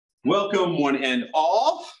Welcome, one and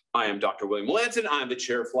all. I am Dr. William Melanson. I'm the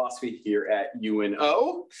chair of philosophy here at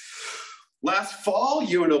UNO. Last fall,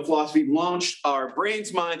 UNO Philosophy launched our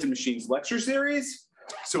Brains, Minds, and Machines lecture series.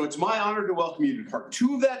 So it's my honor to welcome you to part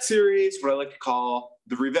 2 of that series, what I like to call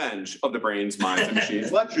the revenge of the Brains, Minds, and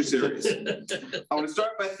Machines lecture series. I want to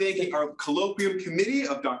start by thanking our colloquium committee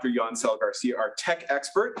of Dr. Yancel Garcia, our tech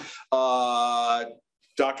expert,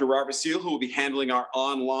 Dr. Robert Seal, who will be handling our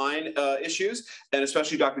online issues, and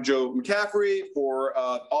especially Dr. Joe McCaffrey for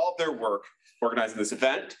all of their work organizing this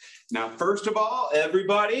event. Now, first of all,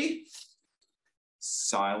 everybody,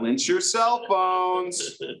 silence your cell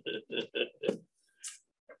phones.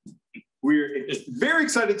 We're very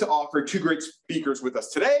excited to offer 2 great speakers with us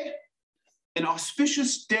today. An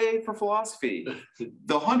auspicious day for philosophy,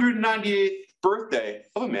 the 198th birthday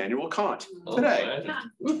of Immanuel Kant today.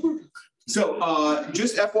 So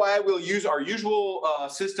just FYI, we'll use our usual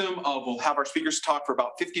system of we'll have our speakers talk for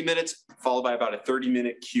about 50 minutes, followed by about a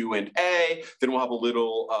 30-minute Q&A. Then we'll have a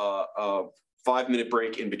little 5-minute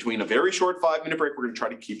break in between, a very short 5-minute break. We're going to try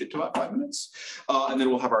to keep it to about 5 minutes. And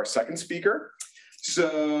then we'll have our second speaker.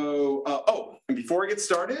 So, and before I get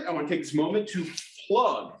started, I want to take this moment to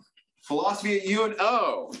plug philosophy at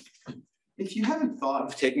UNO. If you haven't thought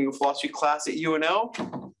of taking a philosophy class at UNO,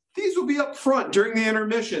 these will be up front during the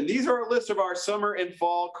intermission. These are a list of our summer and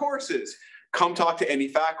fall courses. Come talk to any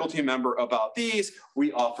faculty member about these.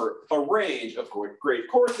 We offer a range of great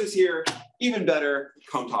courses here. Even better,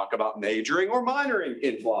 come talk about majoring or minoring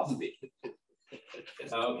in philosophy.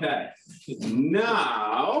 Okay,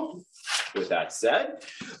 now, with that said,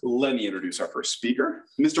 let me introduce our first speaker.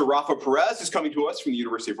 Mr. Rafael Perez is coming to us from the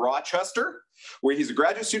University of Rochester, where he's a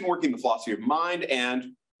graduate student working in the philosophy of mind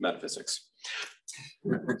and metaphysics.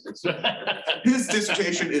 His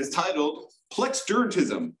dissertation is titled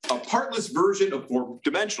Plexdurantism, a partless version of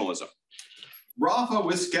four-dimensionalism. Rafa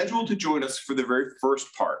was scheduled to join us for the very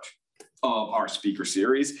first part of our speaker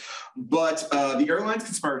series, but the airlines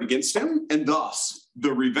conspired against him, and thus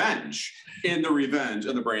the revenge of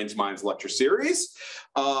the Brains, Minds lecture series.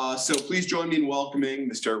 So please join me in welcoming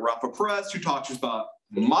Mr. Rafa Perez, who talks to us about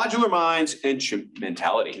modular minds and chimp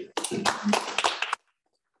mentality.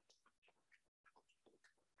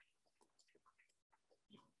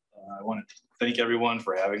 I want to thank everyone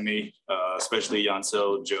for having me, especially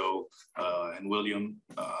Yancel, Joe, and William.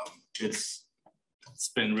 It's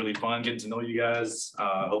been really fun getting to know you guys.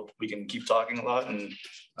 I hope we can keep talking a lot. And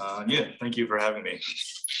yeah, thank you for having me.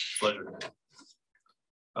 Pleasure.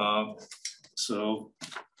 So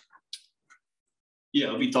yeah,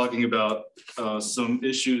 I'll be talking about some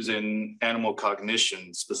issues in animal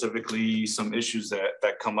cognition, specifically some issues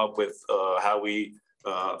that come up with how we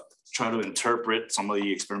try to interpret some of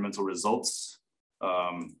the experimental results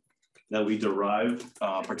that we derive,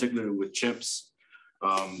 particularly with chimps.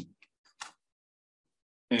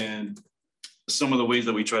 And some of the ways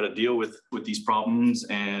that we try to deal with these problems.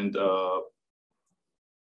 And there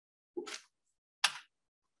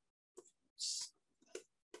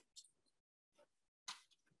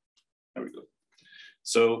we go.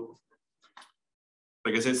 So,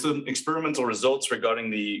 like I said, some experimental results regarding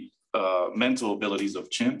the mental abilities of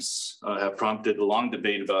chimps have prompted a long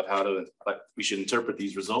debate about how we should interpret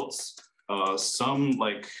these results. Some,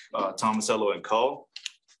 like Tomasello and Cull,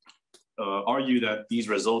 argue that these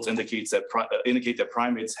results indicate that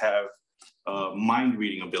primates have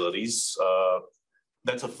mind-reading abilities.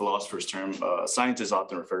 That's a philosopher's term. Scientists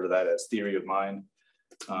often refer to that as theory of mind.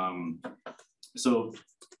 So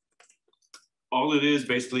all it is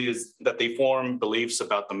basically is that they form beliefs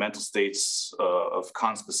about the mental states of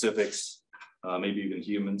conspecifics, maybe even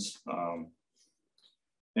humans.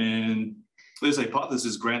 And this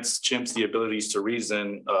hypothesis grants chimps the abilities to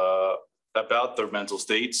reason about their mental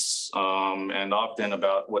states and often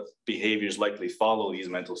about what behaviors likely follow these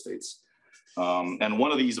mental states. And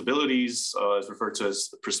one of these abilities is referred to as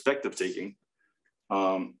perspective taking.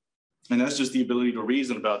 And that's just the ability to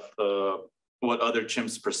reason about what other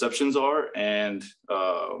chimps' perceptions are and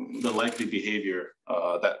the likely behavior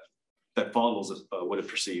that follows what it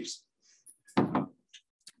perceives.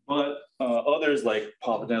 But others like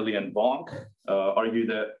Pavanelli and Bonk argue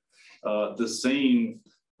that the same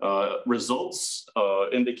results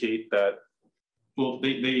indicate that, well,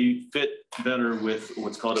 they fit better with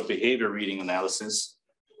what's called a behavior reading analysis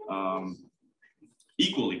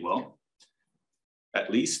equally well,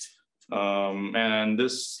 at least. And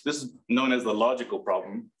this is known as the logical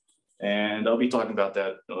problem. And I'll be talking about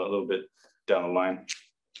that a little bit down the line.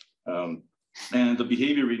 And the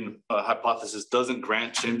behavior reading hypothesis doesn't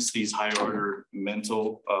grant chimps these higher order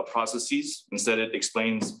mental processes. Instead, it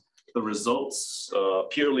explains the results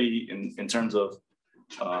purely in terms of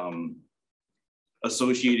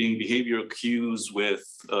associating behavioral cues with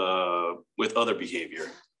other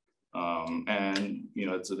behavior. And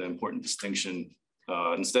it's an important distinction.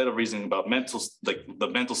 Instead of reasoning about the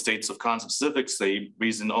mental states of conspecifics, they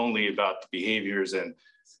reason only about the behaviors and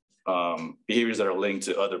behaviors that are linked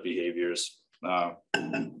to other behaviors.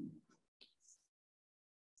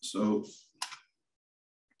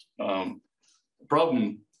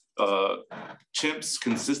 Problem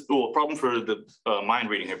for the mind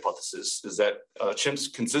reading hypothesis is that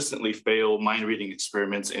chimps consistently fail mind reading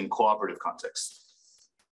experiments in cooperative contexts.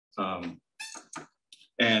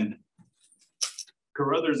 And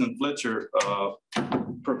Carruthers and Fletcher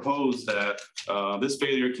propose that this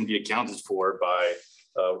failure can be accounted for by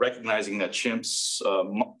recognizing that chimps,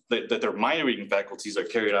 that their mind reading faculties are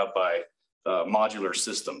carried out by modular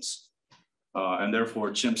systems. And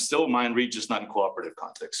therefore, chimps still mind read, just not in cooperative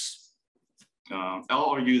contexts. I'll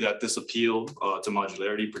argue that this appeal to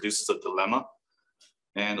modularity produces a dilemma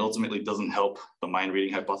and ultimately doesn't help the mind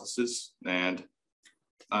reading hypothesis. And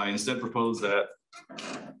I instead propose that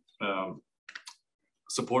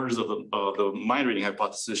supporters of the mind reading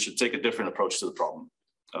hypothesis should take a different approach to the problem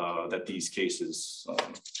that these cases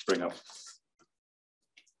bring up.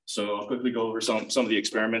 So I'll quickly go over some of the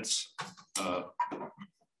experiments. I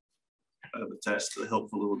have attached a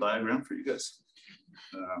helpful little diagram for you guys.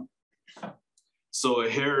 So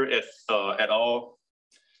here et al.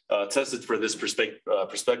 Tested for this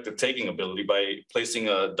perspective taking ability by placing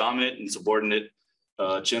a dominant and subordinate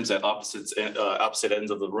chimps at opposite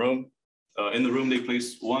ends of the room. In the room, they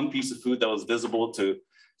placed one piece of food that was visible to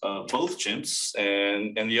both chimps,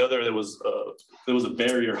 and the other there was a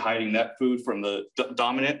barrier hiding that food from the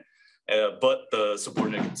dominant, but the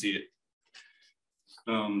subordinate could see it.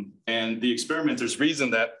 And the experimenters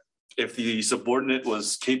reasoned that if the subordinate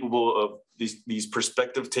was capable of these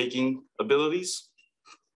perspective taking abilities,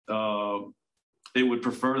 they would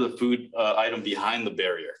prefer the food item behind the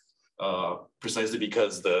barrier, precisely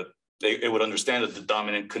because it would understand that the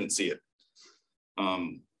dominant couldn't see it.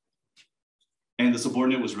 And the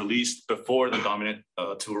subordinate was released before the dominant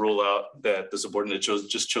to rule out that the subordinate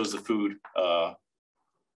just chose the food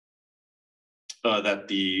that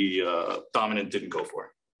the dominant didn't go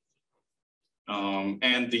for.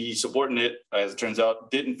 And the subordinate, as it turns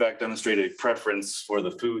out, did in fact demonstrate a preference for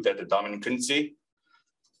the food that the dominant couldn't see.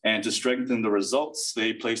 And to strengthen the results,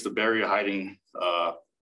 they placed a barrier hiding.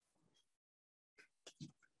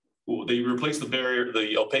 They replaced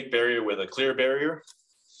the opaque barrier with a clear barrier.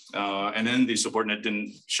 And then the subordinate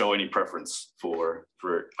didn't show any preference for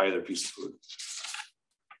either piece of food.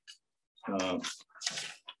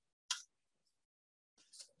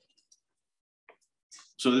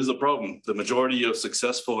 So this is a problem. The majority of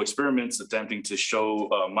successful experiments attempting to show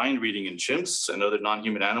mind reading in chimps and other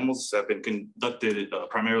non-human animals have been conducted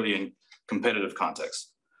primarily in competitive contexts.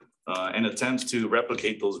 And attempts to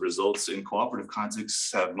replicate those results in cooperative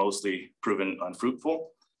contexts have mostly proven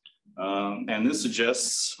unfruitful. And this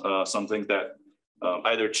suggests something that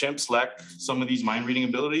either chimps lack some of these mind reading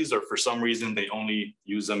abilities, or for some reason they only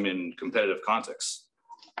use them in competitive contexts.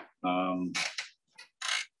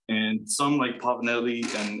 And some, like Pavanelli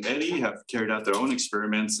and Eddy, have carried out their own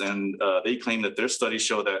experiments, and they claim that their studies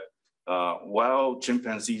show that while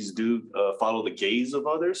chimpanzees do follow the gaze of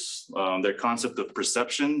others, their concept of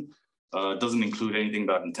perception doesn't include anything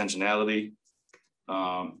about intentionality.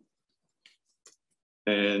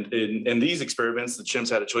 And in these experiments, the chimps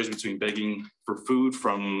had a choice between begging for food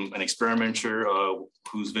from an experimenter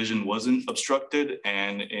whose vision wasn't obstructed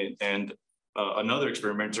and another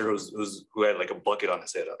experimenter who had like a bucket on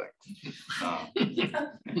his head, I think.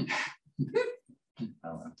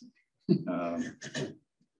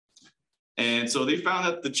 And so they found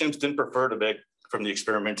that the chimps didn't prefer to beg from the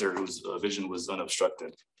experimenter whose vision was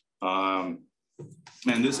unobstructed. And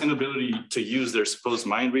this inability to use their supposed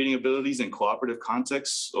mind reading abilities in cooperative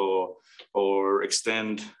contexts or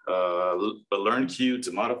extend a learned cue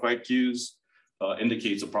to modified cues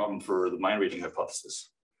indicates a problem for the mind reading hypothesis.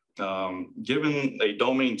 Given a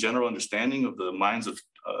domain general understanding of the minds of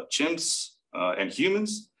chimps and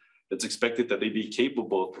humans, it's expected that they be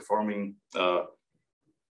capable of performing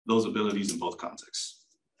those abilities in both contexts.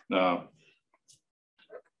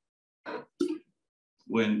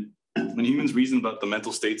 When humans reason about the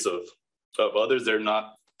mental states of others, they're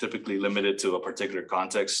not typically limited to a particular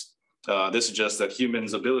context. This suggests that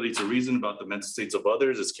humans' ability to reason about the mental states of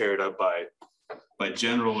others is carried out by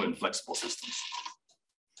general and flexible systems.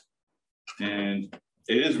 And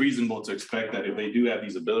it is reasonable to expect that if they do have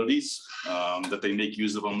these abilities, that they make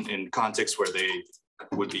use of them in contexts where they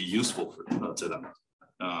would be useful to them.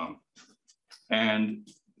 And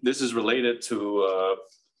this is related to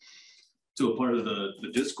a part of the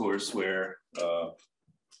discourse where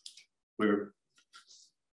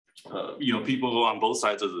people on both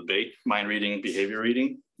sides of the debate, mind reading, behavior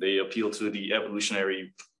reading, they appeal to the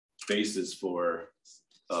evolutionary basis for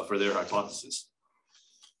their hypothesis.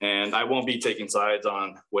 And I won't be taking sides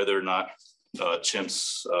on whether or not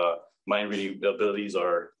chimps' mind reading abilities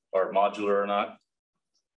are modular or not,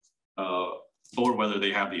 or whether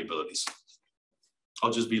they have the abilities.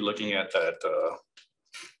 I'll just be looking at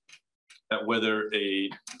whether a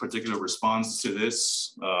particular response to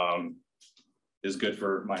this is good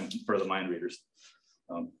for the mind readers.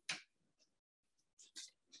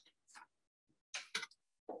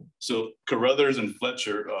 So Carruthers and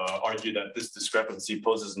Fletcher argue that this discrepancy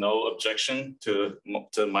poses no objection to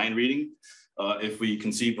mind reading if we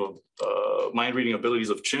conceive of mind reading abilities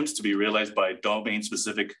of chimps to be realized by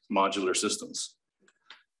domain-specific modular systems.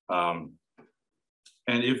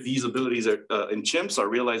 And if these abilities in chimps are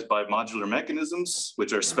realized by modular mechanisms,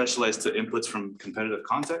 which are specialized to inputs from competitive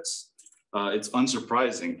contexts, it's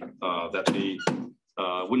unsurprising that they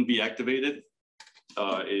wouldn't be activated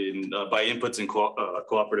by inputs in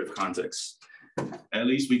cooperative contexts. At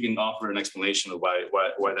least we can offer an explanation of why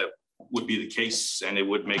that would be the case, and it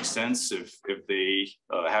would make sense if they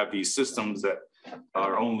have these systems that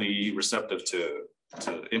are only receptive to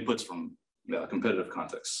inputs from competitive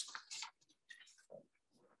contexts.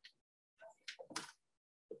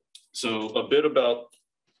 So a bit about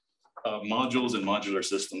modules and modular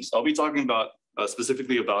systems. I'll be talking about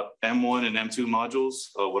specifically about M1 and M2 modules,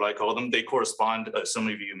 what I call them. They correspond, some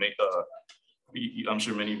of you may, I'm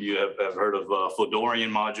sure many of you have heard of Fodorian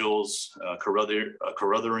modules,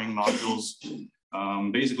 Carruthering modules.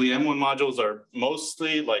 Basically, M1 modules are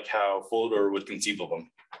mostly like how Fodor would conceive of them.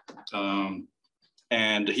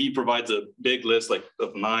 And he provides a big list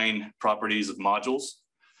of 9 properties of modules.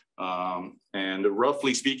 And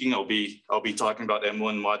roughly speaking, I'll be talking about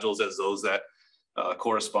M1 modules as those that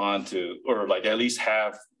correspond to, or like at least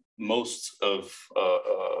have most of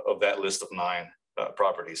that list of 9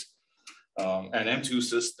 properties. And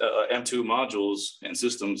M2 modules and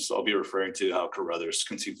systems, I'll be referring to how Carruthers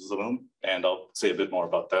conceives of them, and I'll say a bit more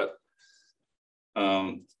about that.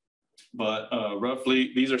 But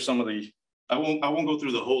roughly, these are some of the. I won't go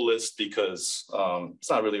through the whole list because it's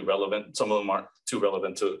not really relevant. Some of them aren't too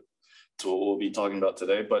relevant to what we'll be talking about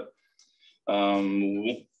today. But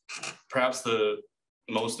perhaps the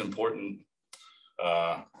most important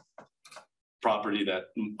property that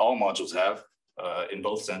all modules have in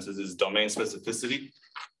both senses is domain specificity.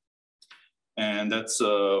 And that's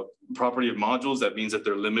a property of modules. That means that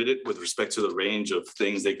they're limited with respect to the range of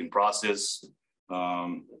things they can process.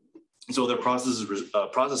 So their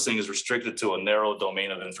processing is restricted to a narrow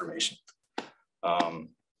domain of information.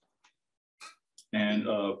 And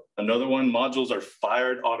another one, modules are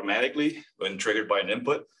fired automatically when triggered by an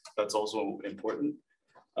input. That's also important.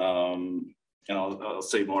 And I'll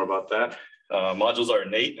say more about that. Modules are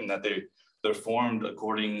innate in that they're formed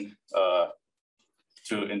according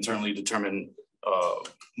to internally determined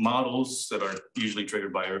models that are usually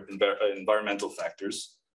triggered by environmental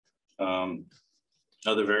factors.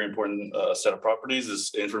 Another very important set of properties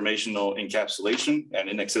is informational encapsulation and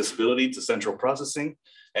inaccessibility to central processing.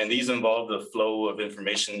 And these involve the flow of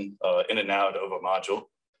information in and out of a module.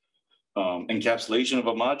 Encapsulation of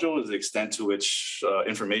a module is the extent to which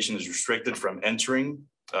information is restricted from entering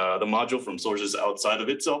the module from sources outside of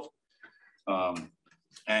itself.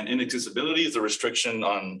 And inaccessibility is a restriction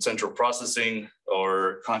on central processing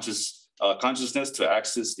or consciousness to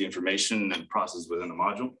access the information and process within a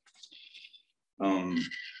module.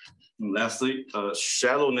 Lastly,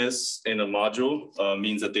 shallowness in a module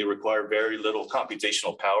means that they require very little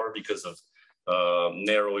computational power because of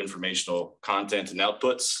narrow informational content and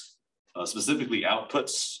outputs. Specifically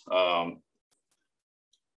outputs,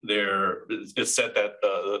 it's said that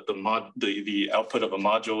the output of a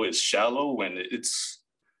module is shallow when it's,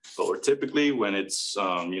 or typically when it's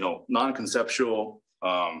non-conceptual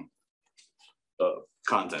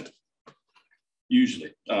content,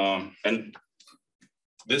 usually. And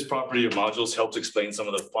this property of modules helps explain some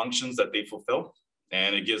of the functions that they fulfill,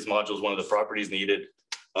 and it gives modules one of the properties needed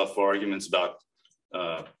for arguments about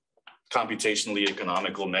computationally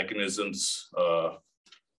economical mechanisms that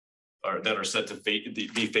are said to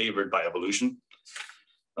be favored by evolution.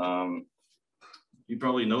 You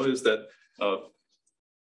probably noticed that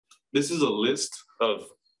this is a list of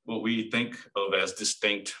what we think of as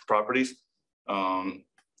distinct properties,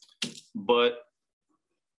 but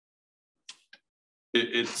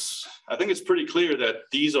I think it's pretty clear that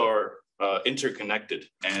these are interconnected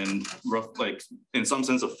and in some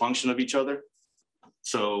sense a function of each other.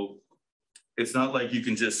 So it's not like you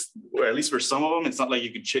can just, or at least for some of them, it's not like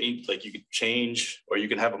you could change, or you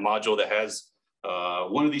can have a module that has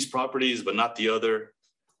one of these properties but not the other.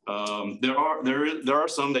 There are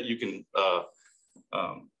some that you can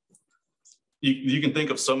you can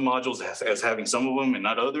think of some modules as having some of them and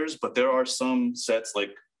not others, but there are some sets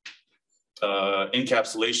like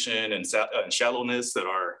encapsulation and shallowness that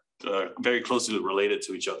are very closely related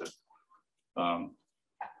to each other.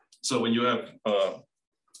 So when you have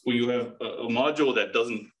a module that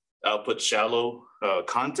doesn't output shallow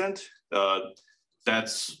content,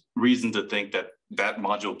 that's reason to think that that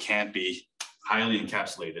module can't be highly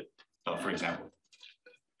encapsulated, for example.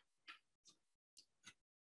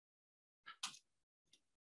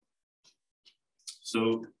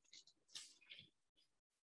 So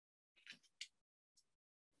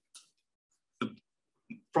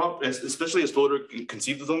especially as Fodor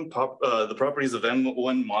conceived of them, the properties of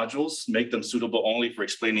M1 modules make them suitable only for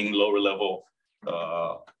explaining lower level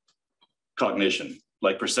cognition,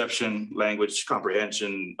 like perception, language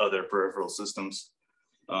comprehension, other peripheral systems.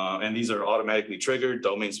 And these are automatically triggered,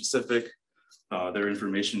 domain specific. Their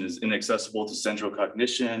information is inaccessible to central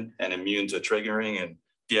cognition and immune to triggering and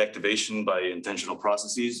deactivation by intentional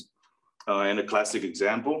processes. And a classic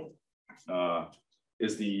example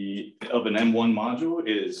is of an M1 module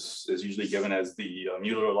is usually given as the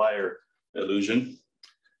Modular liar illusion.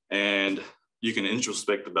 And you can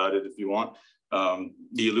introspect about it if you want.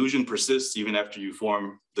 The illusion persists even after you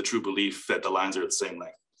form the true belief that the lines are the same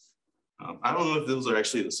length. I don't know if those are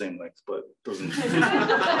actually the same length, but it doesn't.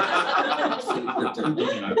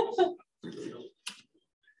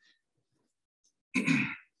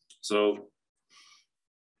 So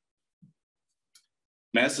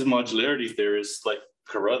massive modularity theorists like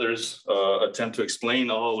Carruthers attempt to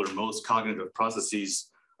explain all or most cognitive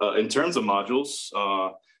processes in terms of modules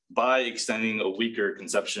by extending a weaker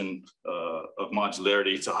conception of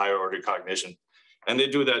modularity to higher order cognition. And they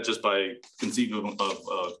do that just by conceiving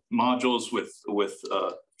of modules with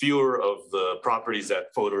fewer of the properties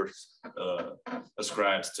that Fodor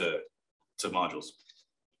ascribes to modules.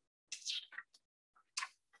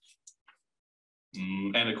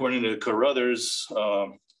 And according to Carruthers,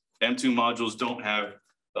 M2 modules don't have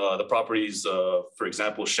the properties of, for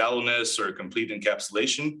example, shallowness or complete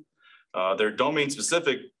encapsulation. They're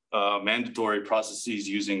domain-specific mandatory processes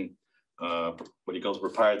using what he calls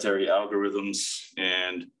proprietary algorithms,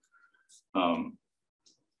 and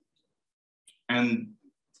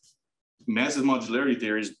massive modularity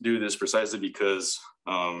theories do this precisely because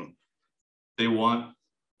they want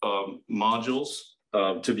modules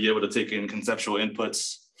to be able to take in conceptual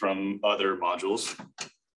inputs from other modules,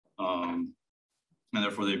 and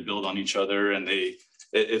therefore they build on each other, and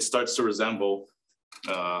it starts to resemble.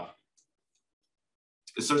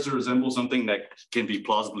 It starts to resemble something that can be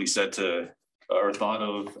plausibly said to or thought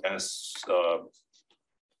of as,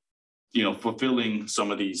 fulfilling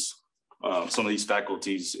some of these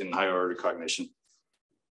faculties in higher order cognition.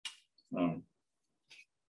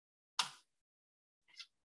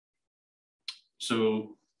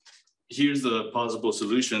 So here's the possible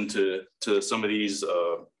solution to some of these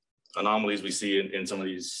anomalies we see in some of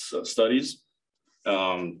these studies.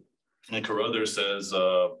 And Carruthers says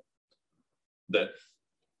that.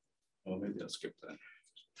 Well, maybe I'll skip that.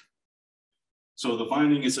 So the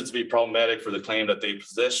finding is said to be problematic for the claim that they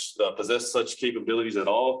possess such capabilities at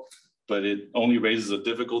all, but it only raises a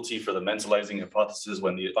difficulty for the mentalizing hypothesis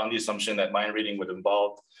on the assumption that mind reading would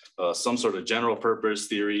involve some sort of general purpose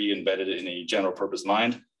theory embedded in a general purpose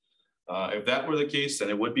mind. If that were the case, then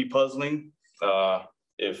it would be puzzling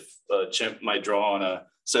if Chimp might draw on a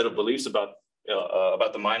set of beliefs about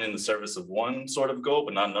the mind in the service of one sort of goal,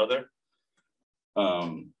 but not another.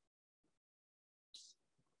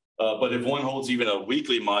 But if one holds even a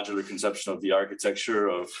weakly modular conception of the architecture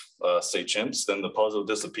of, say, chimps, then the puzzle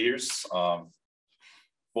disappears.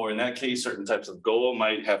 For in that case, certain types of goal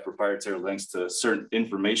might have proprietary links to certain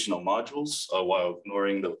informational modules while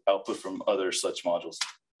ignoring the output from other such modules.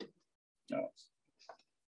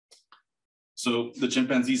 So the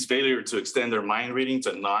chimpanzee's failure to extend their mind reading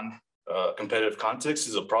to non-competitive context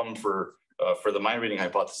is a problem for the mind reading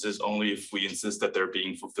hypothesis only if we insist that they're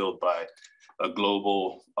being fulfilled by a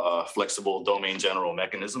global, flexible domain general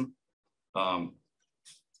mechanism.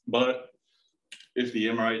 But if the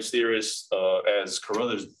MRH theorist, as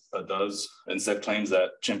Carruthers does, instead claims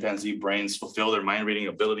that chimpanzee brains fulfill their mind reading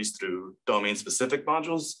abilities through domain specific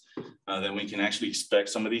modules, then we can actually expect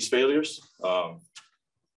some of these failures.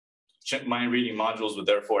 Chimp mind reading modules would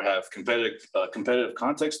therefore have competitive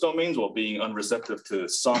context domains while being unreceptive to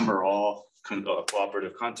some or all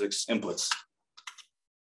cooperative context inputs.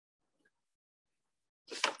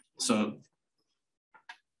 So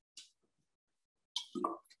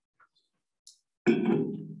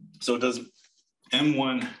does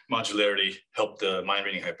M1 modularity help the mind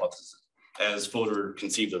reading hypothesis as Fodor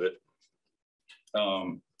conceived of it?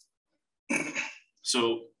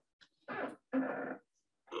 So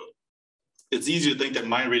it's easy to think that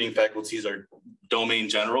mind reading faculties are domain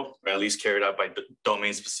general, or at least carried out by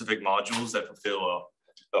domain specific modules that fulfill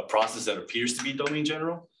a process that appears to be domain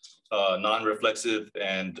general, non-reflexive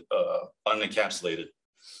and unencapsulated.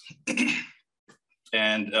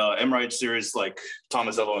 And MRH series like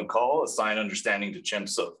Thomas Ello and Call assign understanding to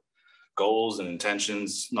chimps of goals and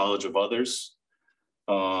intentions, knowledge of others,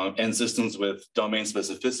 and systems with domain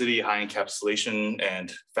specificity, high encapsulation,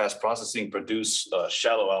 and fast processing produce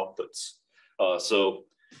shallow outputs. So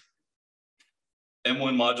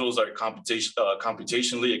M1 modules are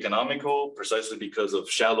computationally economical precisely because of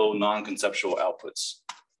shallow non-conceptual outputs.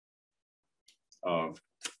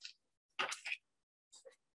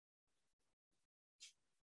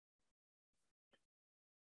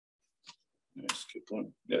 Skip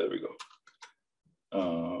one. Yeah, there we go.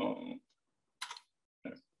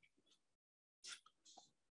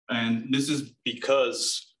 And this is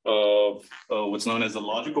because of what's known as the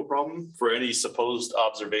logical problem. For any supposed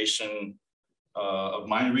observation of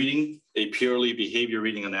mind reading, a purely behavior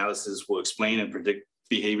reading analysis will explain and predict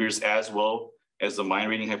behaviors as well as the mind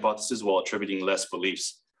reading hypothesis while attributing less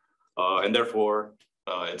beliefs. And therefore,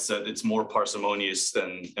 it's said it's more parsimonious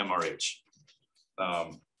than MRH.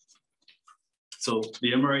 So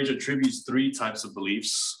the MRH attributes three types of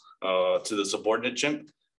beliefs to the subordinate chimp.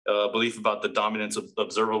 Belief about the dominance of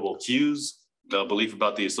observable cues, belief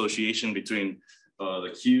about the association between the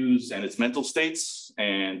cues and its mental states,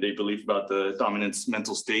 and they believe about the dominance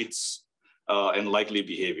mental states and likely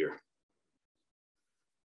behavior.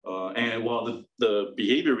 And while the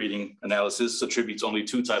behavior reading analysis attributes only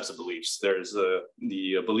two types of beliefs, there's the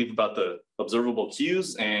belief about the observable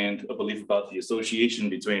cues and a belief about the association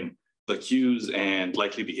between the cues and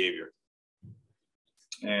likely behavior.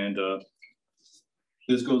 And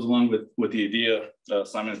this goes along with the idea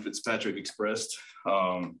Simon Fitzpatrick expressed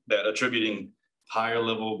that attributing higher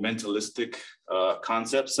level mentalistic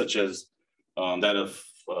concepts such as that of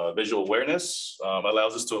visual awareness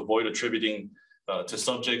allows us to avoid attributing to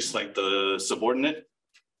subjects like the subordinate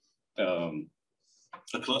a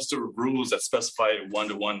cluster of rules that specify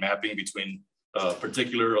one-to-one mapping between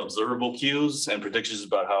particular observable cues and predictions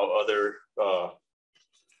about how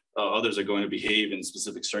others are going to behave in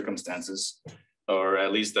specific circumstances, or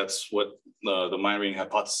at least that's what the mind reading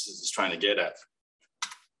hypothesis is trying to get at.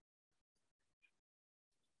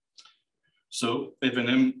 So if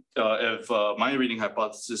a mind reading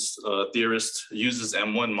hypothesis theorist uses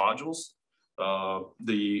M1 modules,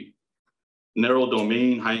 the narrow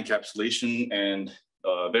domain, high encapsulation, and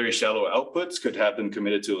very shallow outputs could have been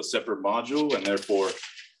committed to a separate module and therefore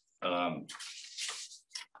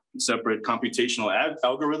separate computational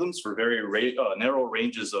algorithms for very narrow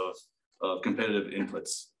ranges of competitive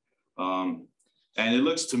inputs. And it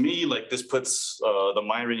looks to me like this puts the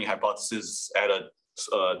mind reading hypothesis at a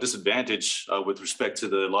disadvantage with respect to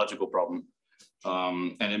the logical problem.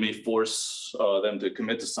 And it may force them to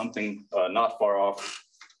commit to something not far off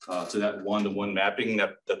to that one-to-one mapping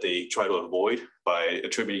that they try to avoid by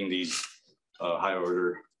attributing these higher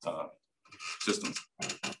order systems.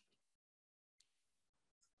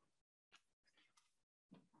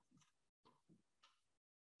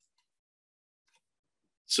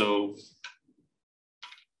 So,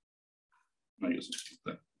 I guess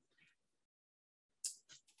that.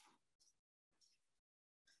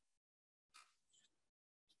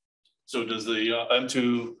 So does the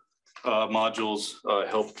M2 modules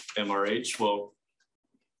help MRH? Well,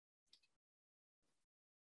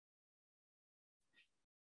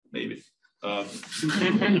 maybe.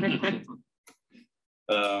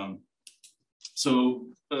 So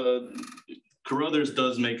Carruthers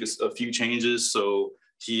does make a few changes. So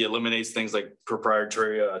he eliminates things like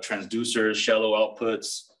proprietary transducers, shallow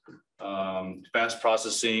outputs, fast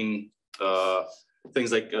processing,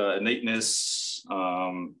 things like innateness,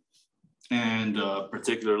 and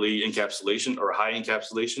particularly encapsulation or high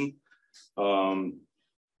encapsulation.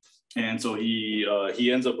 And so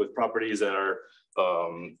he ends up with properties that are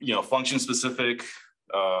function specific,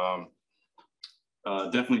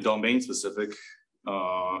 definitely domain specific,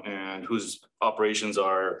 and whose operations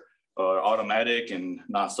are automatic and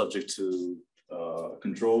not subject to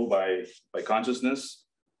control by consciousness.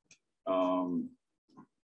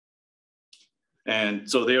 And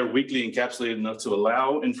so they are weakly encapsulated enough to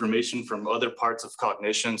allow information from other parts of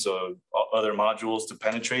cognition, so other modules to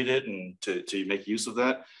penetrate it and to make use of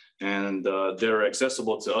that. And they're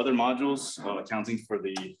accessible to other modules, accounting for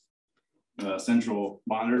the central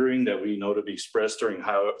monitoring that we know to be expressed during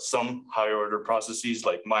some higher order processes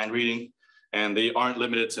like mind reading. And they aren't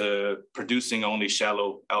limited to producing only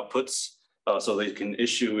shallow outputs. So they can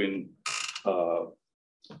issue in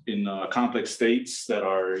complex states that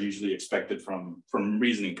are usually expected from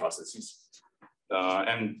reasoning processes.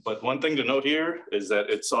 But one thing to note here is that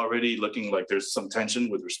it's already looking like there's some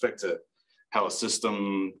tension with respect to how a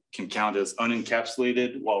system can count as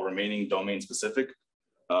unencapsulated while remaining domain specific.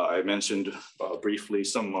 I mentioned briefly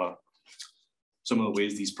some of the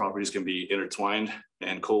ways these properties can be intertwined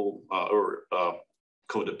and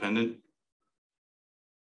codependent.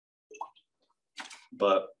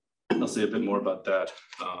 But I'll say a bit more about that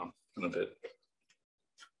in a bit.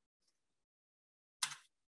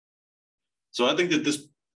 So I think that this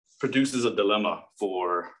produces a dilemma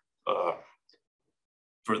for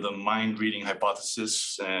the mind reading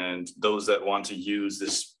hypothesis and those that want to use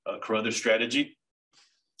this Carruthers strategy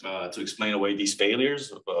to explain away these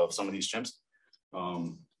failures of some of these chimps.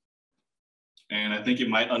 And I think it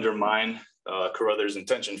might undermine Carruthers'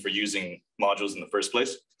 intention for using modules in the first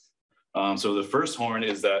place. So the first horn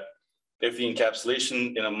is that if the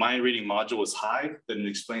encapsulation in a mind reading module is high, then it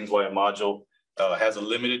explains why a module has a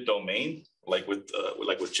limited domain, like with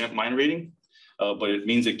Chimp mind reading, but it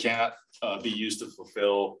means it cannot be used to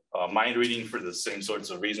fulfill mind reading for the same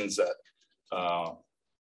sorts of reasons that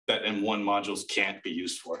that M1 modules can't be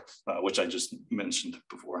used for, which I just mentioned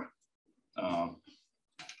before.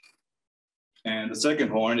 And the second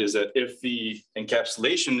horn is that if the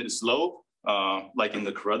encapsulation is low, like in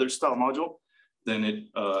the Carruthers style module, then it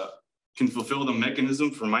can fulfill the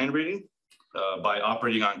mechanism for mind reading by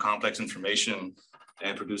operating on complex information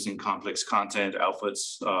and producing complex content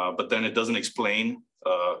outputs, but then it doesn't explain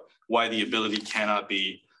why the ability cannot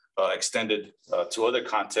be extended to other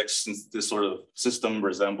contexts, since this sort of system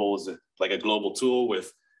resembles like a global tool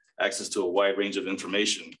with access to a wide range of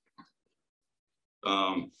information.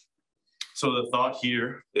 So the thought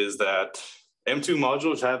here is that M2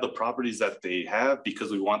 modules have the properties that they have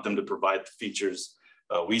because we want them to provide the features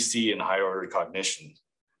we see in higher order cognition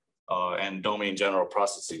and domain general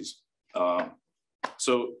processes.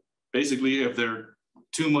 So basically, if they're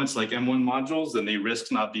too much like M1 modules, then they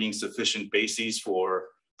risk not being sufficient bases for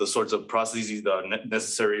the sorts of processes that are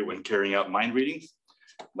necessary when carrying out mind reading,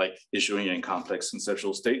 like issuing in complex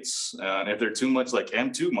conceptual states. And if they're too much like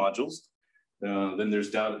M2 modules, then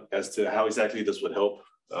there's doubt as to how exactly this would help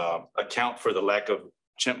account for the lack of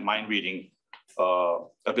Chimp mind reading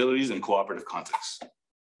abilities in cooperative contexts.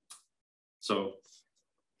 So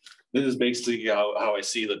this is basically how I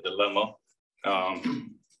see the dilemma.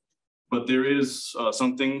 But there is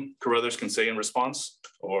something Carruthers can say in response,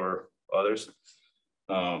 or others.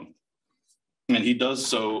 And he does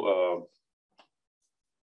so.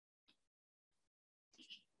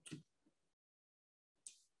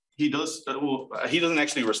 He doesn't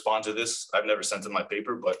actually respond to this. I've never sent him my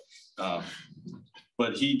paper,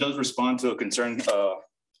 but he does respond to a concern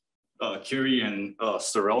Curie and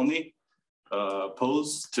Sterelny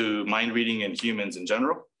posed to mind reading in humans in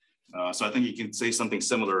general. So I think he can say something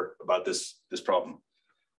similar about this problem.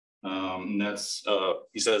 And that's,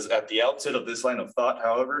 he says, at the outset of this line of thought,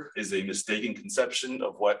 however, is a mistaken conception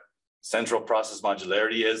of what central process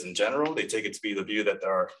modularity is in general. They take it to be the view that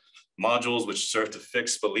there are modules which serve to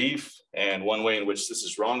fix belief. And one way in which this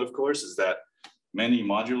is wrong, of course, is that many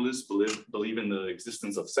modularists believe in the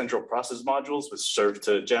existence of central process modules which serve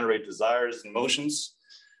to generate desires and motions.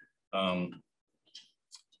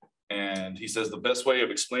 And he says the best way of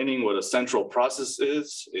explaining what a central process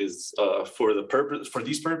is for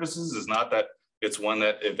these purposes is not that it's one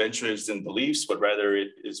that eventuates in beliefs, but rather it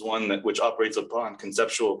is one which operates upon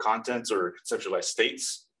conceptual contents or conceptualized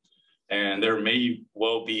states. And there may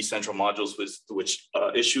well be central modules which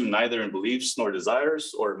issue neither in beliefs nor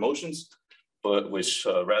desires or emotions, but which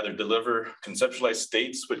rather deliver conceptualized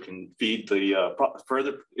states which can feed the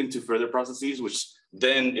further processes, which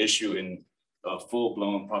then issue in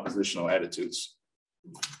full-blown propositional attitudes.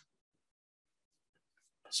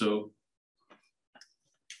 So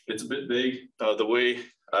it's a bit vague. The way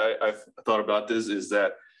I've thought about this is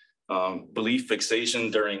that belief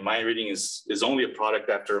fixation during mind reading is only a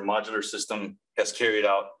product after a modular system has carried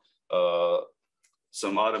out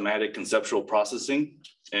some automatic conceptual processing.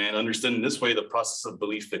 And understood in this way, the process of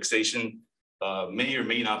belief fixation may or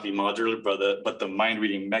may not be modular, but the mind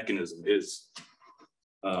reading mechanism is.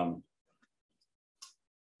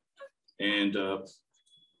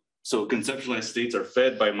 So conceptualized states are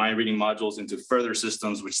fed by mind reading modules into further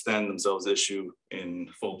systems, which then themselves issue in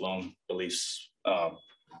full-blown beliefs.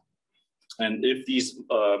 And if these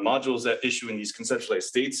modules that issue in these conceptualized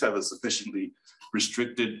states have a sufficiently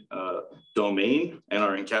restricted domain and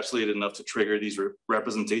are encapsulated enough to trigger these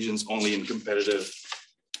representations only in competitive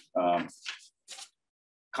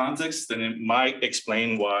context, then it might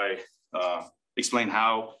explain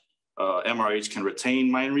how MRH can retain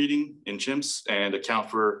mind reading in chimps and account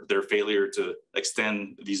for their failure to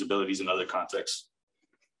extend these abilities in other contexts.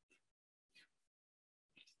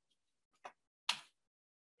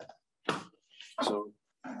 So,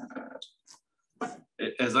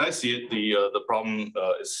 as I see it, the problem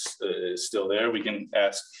is still there. We can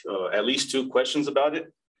ask at least two questions about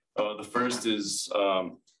it. The first is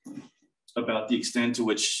about the extent to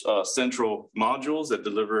which central modules that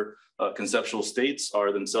deliver conceptual states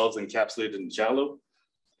are themselves encapsulated in shallow,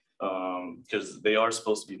 because they are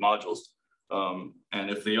supposed to be modules. And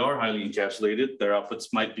if they are highly encapsulated, their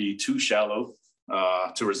outputs might be too shallow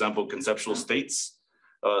to resemble conceptual states,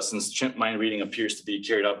 since chimp mind reading appears to be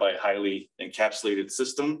carried out by a highly encapsulated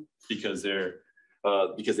system because they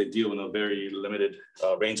deal in a very limited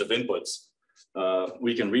range of inputs.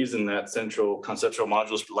 We can reason that central conceptual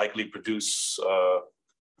modules likely produce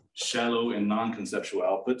shallow and non-conceptual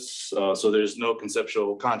outputs. So there's no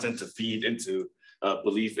conceptual content to feed into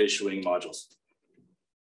belief issuing modules.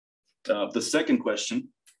 The second question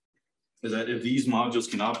is that if these modules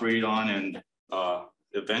can operate on and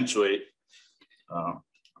eventuate,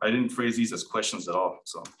 I didn't phrase these as questions at all,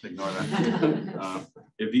 so ignore that.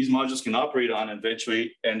 If these modules can operate on and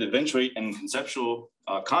eventuate in conceptual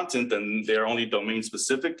content, then they're only domain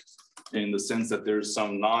specific in the sense that there's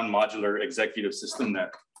some non-modular executive system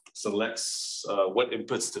that selects what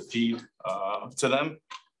inputs to feed to them,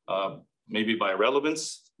 maybe by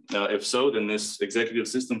relevance. If so, then this executive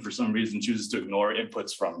system for some reason chooses to ignore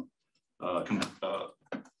inputs from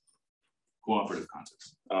cooperative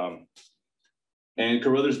context. And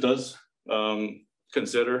Carruthers does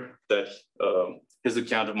consider that his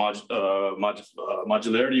account of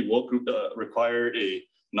modularity will require a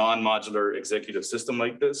non-modular executive system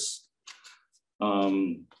like this.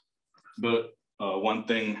 But one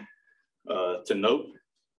thing to note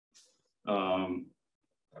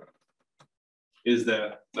is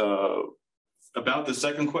that about the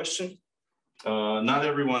second question, not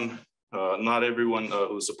everyone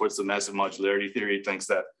who supports the massive modularity theory thinks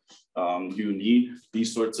that you need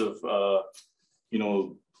these sorts of,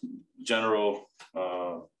 general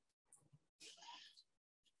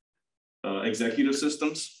executive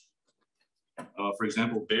systems. For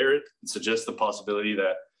example, Barrett suggests the possibility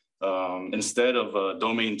that instead of a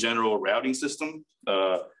domain general routing system,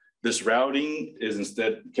 this routing is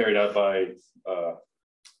instead carried out by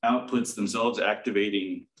outputs themselves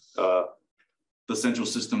activating the central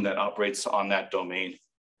system that operates on that domain.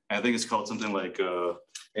 And I think it's called something like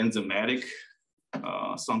enzymatic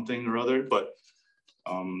something or other, but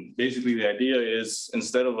basically the idea is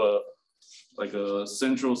instead of a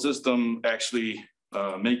central system actually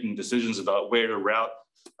making decisions about where to route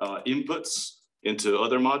inputs into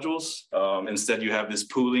other modules, instead you have this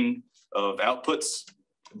pooling of outputs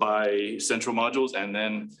by central modules, and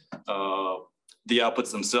then the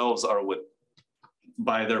outputs themselves are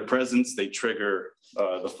by their presence, they trigger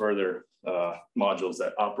the further modules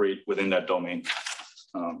that operate within that domain.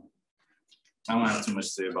 I don't have too much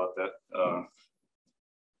to say about that.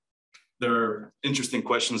 There are interesting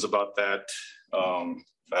questions about that.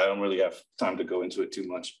 I don't really have time to go into it too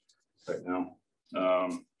much right now.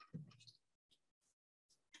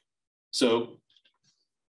 So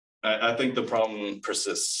I think the problem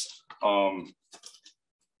persists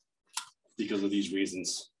because of these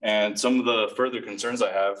reasons. And some of the further concerns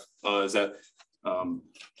I have is that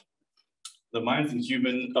the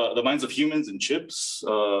minds of humans and chips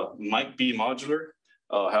might be modular.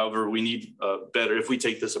 However, we need better, if we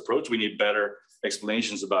take this approach, we need better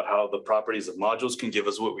explanations about how the properties of modules can give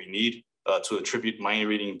us what we need to attribute mind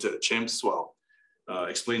reading to chimps while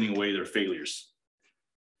explaining away their failures.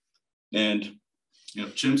 And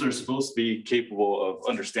chimps are supposed to be capable of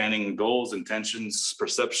understanding goals, intentions,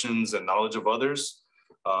 perceptions, and knowledge of others.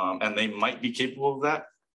 And they might be capable of that.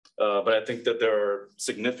 But I think that there are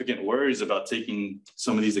significant worries about taking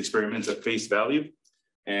some of these experiments at face value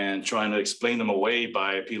and trying to explain them away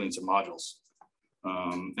by appealing to modules.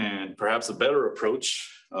 And perhaps a better approach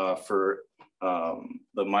for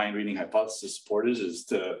the mind reading hypothesis supporters is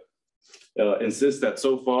to insist that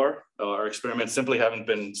so far our experiments simply haven't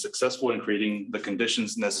been successful in creating the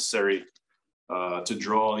conditions necessary to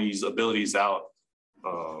draw these abilities out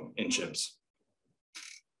in chimps.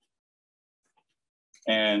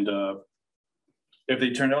 And if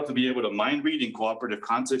they turn out to be able to mind read in cooperative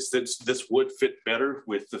context, this would fit better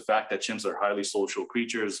with the fact that chimps are highly social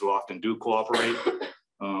creatures who often do cooperate.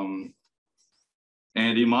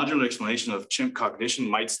 And the modular explanation of chimp cognition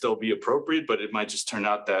might still be appropriate, but it might just turn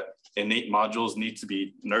out that innate modules need to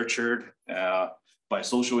be nurtured by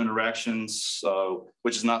social interactions,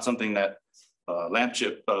 which is not something that lab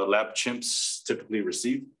chimps typically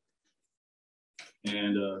receive.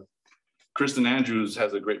 And Kristen Andrews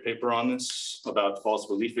has a great paper on this about false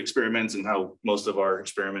belief experiments and how most of our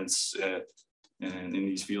experiments in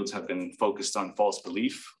these fields have been focused on false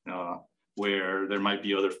belief, where there might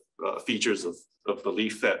be other features of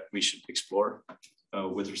belief that we should explore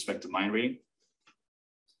with respect to mind reading.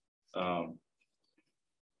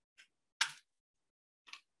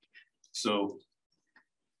 So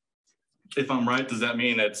if I'm right, does that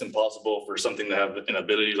mean that it's impossible for something to have an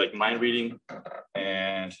ability like mind reading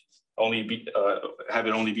and only be have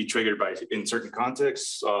it only be triggered by in certain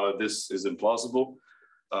contexts? This is implausible.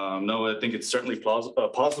 No, I think it's certainly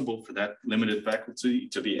possible for that limited faculty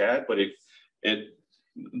to be had, but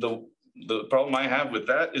the problem I have with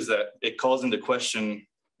that is that it calls into question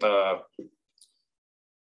that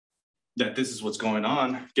this is what's going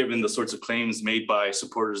on, given the sorts of claims made by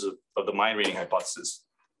supporters of the mind reading hypothesis,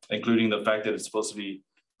 including the fact that it's supposed to be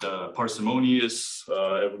parsimonious,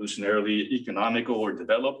 evolutionarily economical or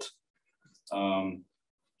developed.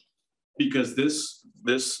 Because this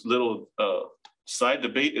little side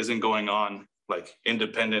debate isn't going on like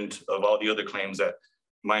independent of all the other claims that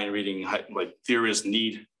mind reading like theorists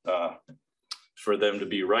need for them to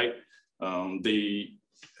be right. They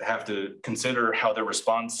have to consider how their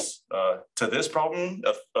response to this problem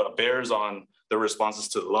bears on their responses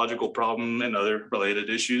to the logical problem and other related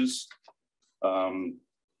issues.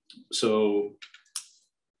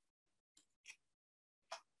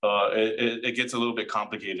 It gets a little bit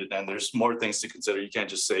complicated, and there's more things to consider. You can't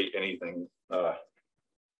just say anything, as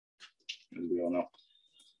we all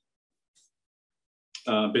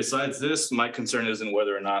know. Besides this, my concern isn't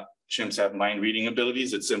whether or not chimps have mind reading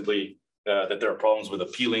abilities. It's simply that there are problems with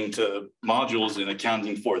appealing to modules and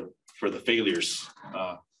accounting for the failures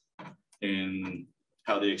in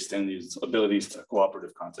how they extend these abilities to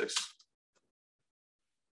cooperative contexts.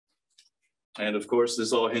 And of course,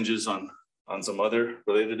 this all hinges on some other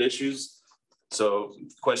related issues. So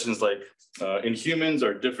questions like, in humans,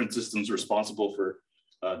 are different systems responsible for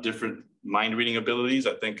different mind reading abilities?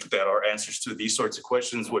 I think that our answers to these sorts of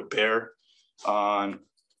questions would bear on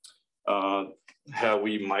how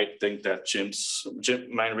we might think that chimp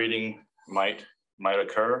mind reading might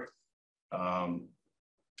occur. And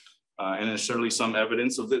there's certainly some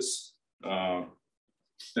evidence of this, that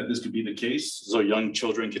this could be the case. So young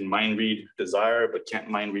children can mind read desire, but can't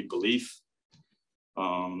mind read belief.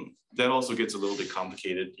 That also gets a little bit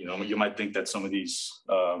complicated. You know, you might think that some of these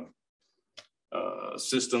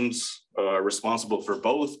systems are responsible for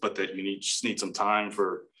both, but that you just need some time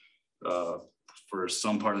for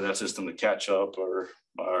some part of that system to catch up, or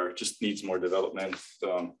just needs more development.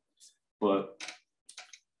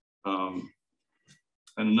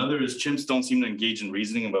 And another is chimps don't seem to engage in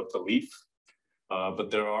reasoning about belief,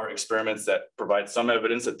 but there are experiments that provide some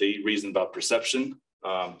evidence that they reason about perception.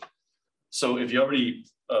 So if you already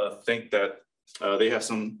think that they have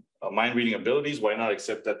some mind reading abilities, why not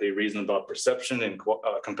accept that they reason about perception in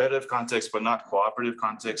competitive context, but not cooperative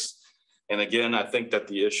context? And again, I think that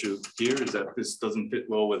the issue here is that this doesn't fit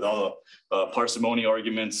well with all the parsimony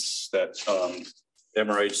arguments that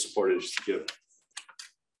MRH supporters give.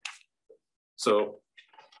 So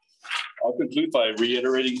I'll conclude by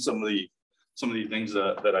reiterating some of the things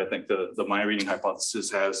that I think the mind reading hypothesis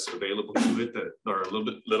has available to it that are a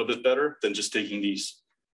little bit better than just taking these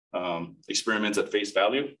experiments at face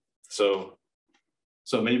value. So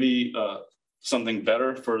maybe something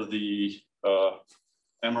better for the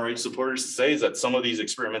MRH supporters to say is that some of these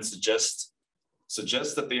experiments suggest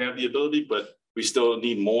that they have the ability, but we still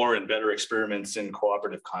need more and better experiments in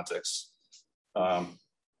cooperative contexts.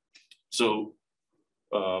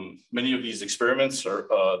 Many of these experiments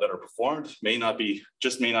that are performed may not be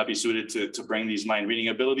suited to bring these mind reading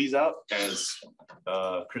abilities out, as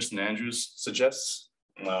Kristen Andrews suggests.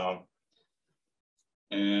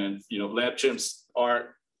 And you know, lab chimps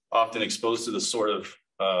aren't often exposed to the sort of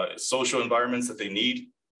social environments that they need,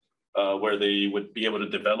 where they would be able to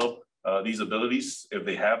develop these abilities if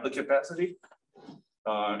they have the capacity.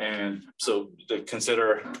 And so to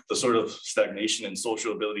consider the sort of stagnation in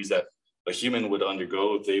social abilities that a human would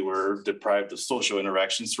undergo if they were deprived of social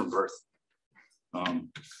interactions from birth.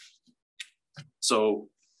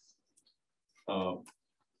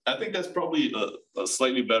 I think that's probably a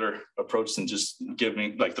slightly better approach than just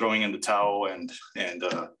throwing in the towel and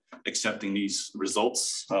accepting these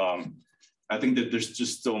results. I think that there's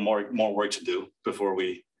just still more work to do before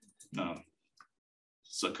we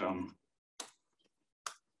succumb.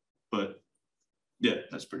 But yeah,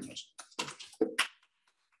 that's pretty much.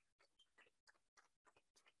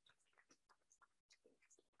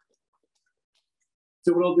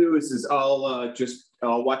 So what I'll do is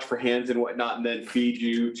I'll watch for hands and whatnot, and then feed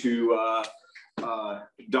you to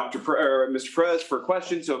Mr. Perez for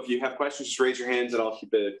questions. So if you have questions, just raise your hands, and I'll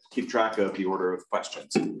keep track of the order of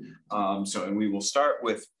questions. And we will start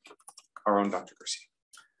with our own Dr.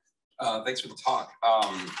 Garcia. Thanks for the talk.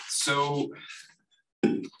 So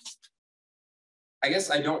I guess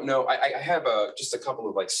I don't know. I have just a couple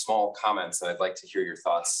of like small comments, and I'd like to hear your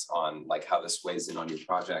thoughts on like how this weighs in on your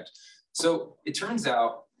project. So it turns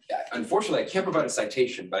out, unfortunately, I can't provide a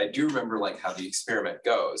citation, but I do remember like how the experiment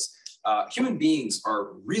goes. Human beings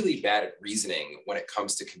are really bad at reasoning when it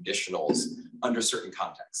comes to conditionals under certain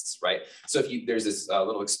contexts, right? So if there's this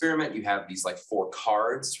little experiment, you have these like 4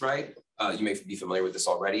 cards, right? You may be familiar with this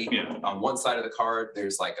already. Yeah. On one side of the card,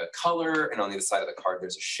 there's like a color, and on the other side of the card,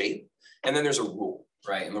 there's a shape. And then there's a rule,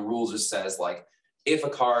 right? And the rule just says like, if a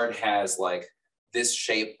card has like this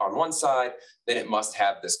shape on one side, then it must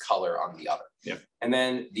have this color on the other. Yeah. And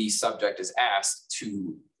then the subject is asked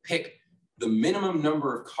to pick the minimum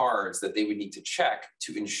number of cards that they would need to check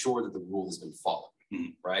to ensure that the rule has been followed,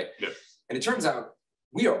 right? Yeah. And it turns out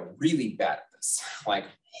we are really bad at this, like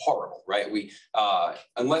horrible, right?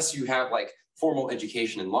 Unless you have like formal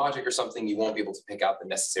education in logic or something, you won't be able to pick out the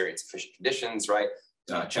necessary and sufficient conditions, right?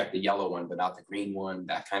 Check the yellow one, but not the green one,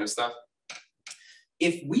 that kind of stuff.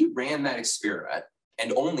 If we ran that experiment,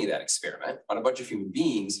 and only that experiment, on a bunch of human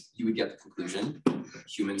beings, you would get the conclusion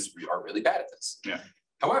humans are really bad at this. Yeah.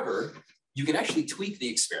 However, you can actually tweak the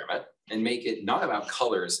experiment and make it not about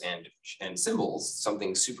colors and symbols,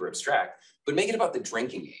 something super abstract, but make it about the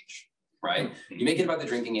drinking age, right? Mm-hmm. You make it about the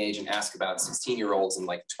drinking age and ask about 16-year-olds and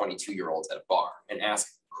like 22-year-olds at a bar and ask,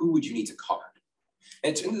 who would you need to card?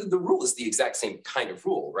 And the rule is the exact same kind of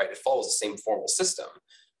rule, right? It follows the same formal system.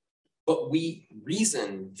 But we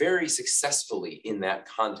reason very successfully in that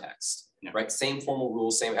context, right? Same formal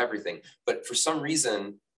rules, same everything. But for some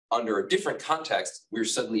reason, under a different context, we're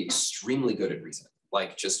suddenly extremely good at reasoning,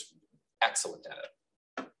 like just excellent at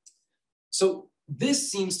it. So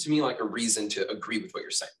this seems to me like a reason to agree with what you're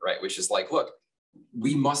saying, right? Which is like, look,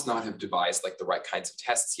 we must not have devised like the right kinds of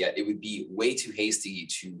tests yet. It would be way too hasty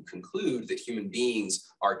to conclude that human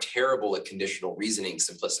beings are terrible at conditional reasoning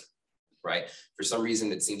simplicity. Right? For some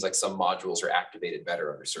reason, it seems like some modules are activated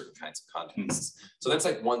better under certain kinds of contexts. So that's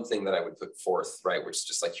like one thing that I would put forth, right? Which is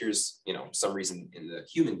just like, here's, some reason in the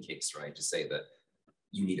human case, right? To say that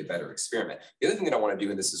you need a better experiment. The other thing that I want to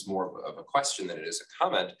do, and this is more of a question than it is a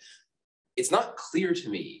comment, it's not clear to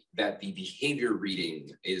me that the behavior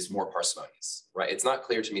reading is more parsimonious, right? It's not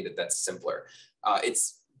clear to me that that's simpler.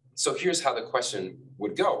 So here's how the question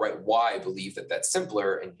would go, right? Why I believe that that's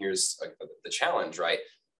simpler? And here's the challenge, right?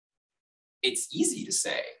 It's easy to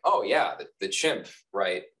say, oh yeah, the chimp,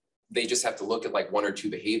 right? They just have to look at like 1 or 2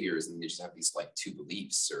 behaviors and they just have these like 2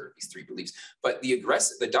 beliefs or these 3 beliefs. But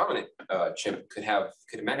the dominant chimp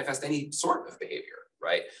could manifest any sort of behavior,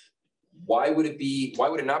 right? Why would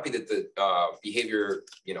it not be that the behavior,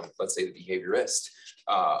 let's say the behaviorist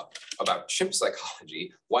about chimp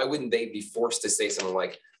psychology, why wouldn't they be forced to say something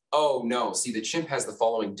like, oh no, see the chimp has the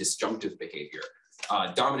following disjunctive behavior.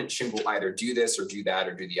 Dominant chimp will either do this or do that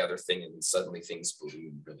or do the other thing, and suddenly things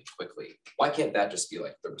balloon really quickly. Why can't that just be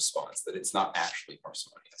like the response, that it's not actually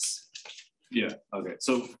parsimonious? Yeah, okay.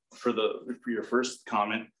 So for your first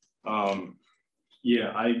comment,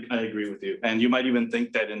 yeah, I agree with you. And you might even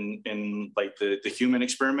think that in like the human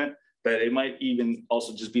experiment, that it might even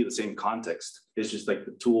also just be the same context. It's just like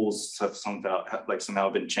the tools have somehow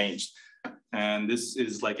been changed. And this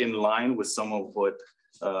is like in line with some of what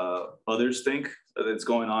others think that's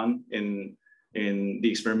going on in the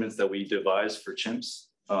experiments that we devise for chimps,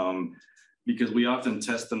 because we often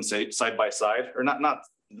test them side by side, or not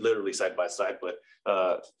literally side by side, but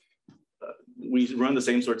we run the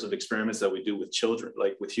same sorts of experiments that we do with children,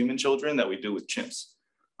 like with human children, that we do with chimps.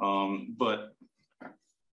 But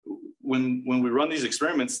when we run these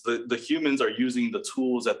experiments, the humans are using the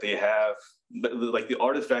tools that they have, like the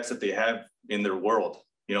artifacts that they have in their world,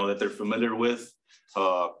 that they're familiar with.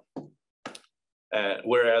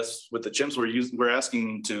 Whereas with the chimps, we're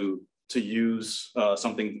asking to use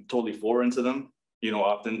something totally foreign to them,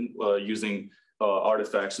 often using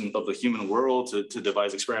artifacts of the human world to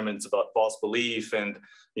devise experiments about false belief. And,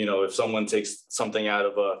 if someone takes something out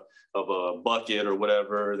of a bucket or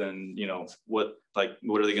whatever, then what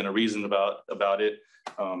are they going to reason about it?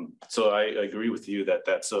 So I agree with you that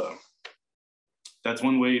that's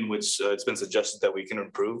one way in which it's been suggested that we can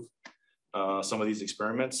improve some of these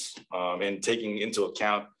experiments, and taking into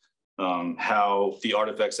account how the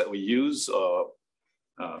artifacts that we use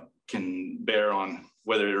can bear on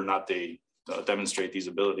whether or not they demonstrate these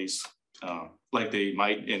abilities, like they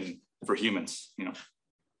might for humans.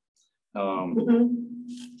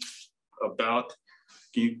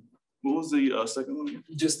 What was the second one?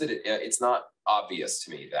 Just that it's not obvious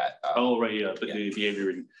to me that. Oh, right, yeah, but the behavior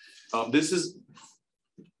reading.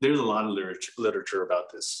 There's a lot of literature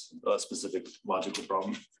about this specific logical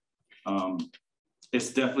problem. I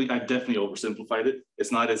definitely oversimplified it.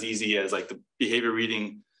 It's not as easy as like the behavior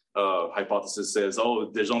reading hypothesis says,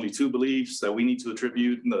 oh, there's only 2 beliefs that we need to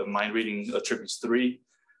attribute, and the mind reading attributes 3.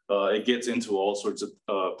 It gets into all sorts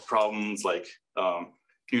of problems like,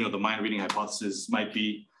 the mind reading hypothesis might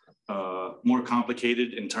be more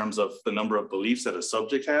complicated in terms of the number of beliefs that a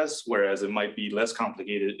subject has, whereas it might be less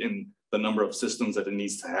complicated in the number of systems that it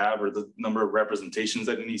needs to have, or the number of representations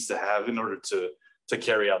that it needs to have in order to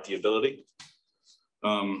carry out the ability.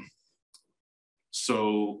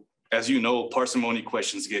 So as you know, parsimony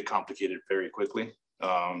questions get complicated very quickly.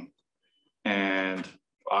 And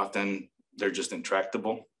often they're just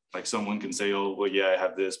intractable. Like someone can say, oh, well, yeah, I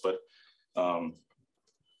have this, but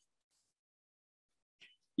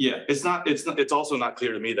yeah, it's also not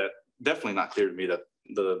clear to me definitely not clear to me that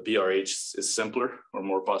the BRH is simpler or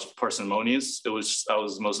more parsimonious. I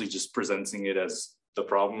was mostly just presenting it as the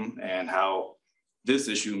problem and how this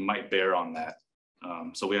issue might bear on that.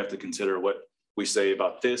 So we have to consider what we say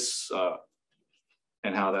about this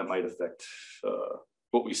and how that might affect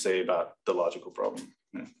what we say about the logical problem.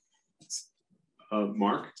 Yeah.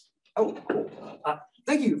 Mark? Oh, cool.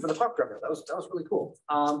 Thank you for the talk, Trevor. That was really cool.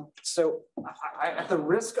 So I, at the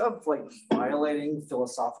risk of like violating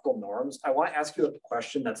philosophical norms, I want to ask you a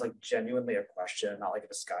question that's like genuinely a question, not like a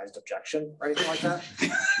disguised objection or anything like that.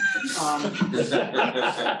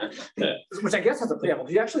 Which I guess has a preamble.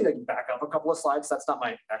 Could you actually like back up a couple of slides? That's not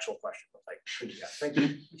my actual question, but like, thank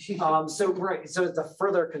you. So the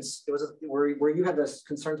further where you had this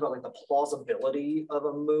concerns about like the plausibility of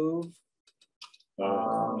a move.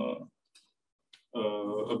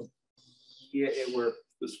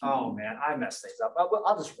 Oh man, I messed things up.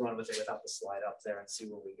 I'll just run with it without the slide up there and see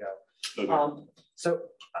where we go. Okay. So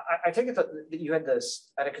I take it that you had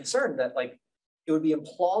a concern that like it would be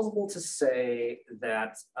implausible to say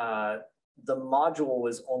that the module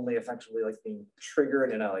was only effectively like being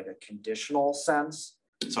triggered in a conditional sense.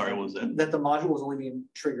 Sorry, what was that? That the module was only being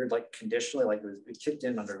triggered like conditionally, like it kicked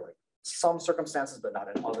in under like some circumstances, but not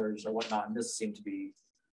in others or whatnot. And this seemed to be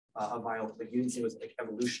a violent, like you didn't see it was like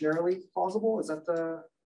evolutionarily plausible. Is that the?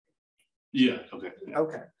 Yeah. Okay. Yeah.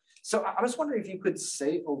 Okay. So I was wondering if you could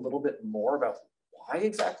say a little bit more about why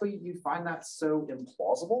exactly you find that so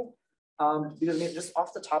implausible. Because I mean, just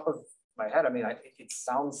off the top of my head, I mean, it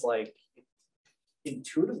sounds like it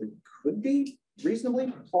intuitively could be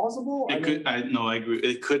reasonably plausible. I agree.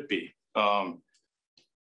 It could be.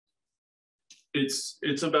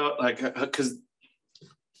 It's about like, because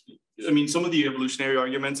I mean, some of the evolutionary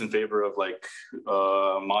arguments in favor of like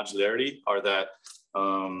modularity are that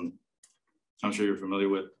I'm sure you're familiar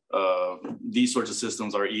with. These sorts of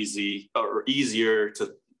systems are easier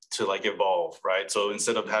to like evolve, right? So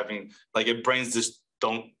instead of having like brains just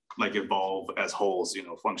don't like evolve as wholes,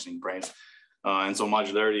 functioning brains, and so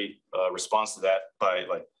modularity responds to that by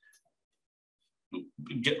like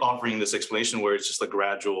offering this explanation where it's just a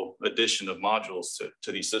gradual addition of modules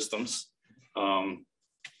to these systems.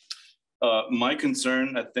 My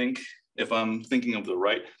concern, I think, if I'm thinking of the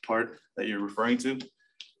right part that you're referring to,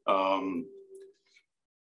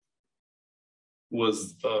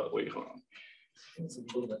 was, wait, hold on. It's a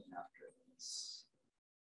little bit after this.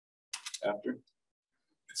 After?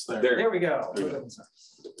 It's there. There we go. There we go.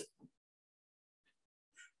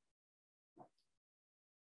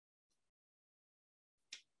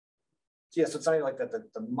 Yeah, so it's not even like that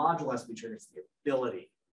the module has to be triggered, it's the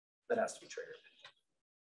ability that has to be triggered.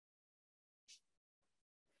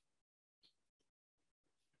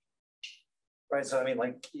 Right, so I mean,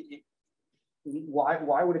 like,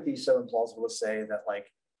 why would it be so implausible to say that like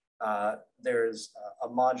there's a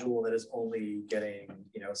module that is only getting,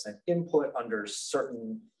 some input under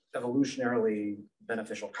certain evolutionarily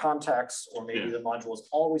beneficial contexts, or maybe the module is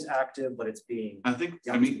always active, but it's being.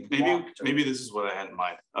 Maybe this is what I had in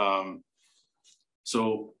mind.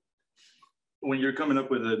 So when you're coming up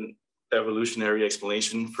with an evolutionary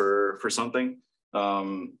explanation for something,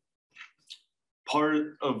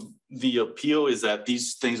 part of the appeal is that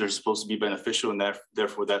these things are supposed to be beneficial, and that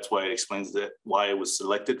therefore that's why it explains that why it was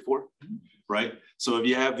selected for, right? So if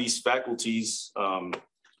you have these faculties,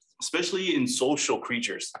 especially in social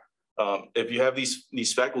creatures, if you have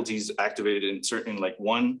these faculties activated in certain like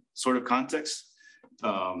one sort of context,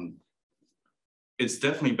 it's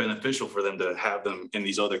definitely beneficial for them to have them in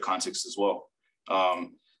these other contexts as well.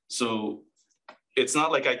 So it's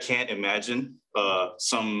not like I can't imagine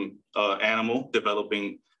some animal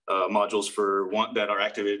developing modules for one that are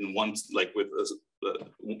activated in one, like with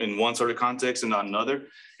in one sort of context and not another.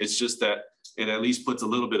 It's just that it at least puts a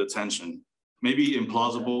little bit of tension. Maybe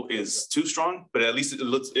implausible is too strong, but at least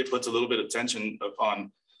it puts a little bit of tension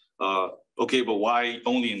upon, okay, but why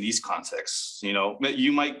only in these contexts? You know,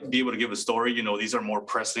 you might be able to give a story, you know, these are more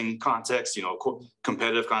pressing contexts, you know,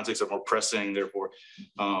 competitive contexts are more pressing, therefore.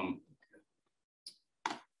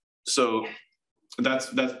 So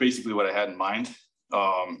that's basically what I had in mind.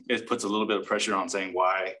 It puts a little bit of pressure on saying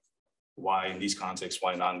why in these contexts,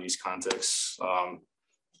 why not in these contexts?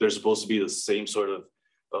 They're supposed to be the same sort of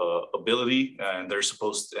ability, and they're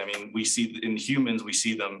supposed to, I mean, we see in humans, we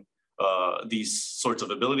see them, these sorts of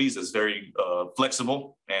abilities as very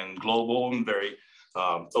flexible and global and very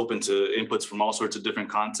open to inputs from all sorts of different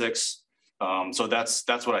contexts. So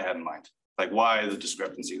that's what I had in mind. Like, why the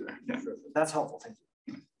discrepancy there? Yeah. That's helpful. Thank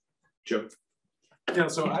you. Joe. Yeah,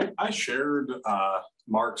 so I shared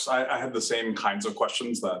Mark's. I had the same kinds of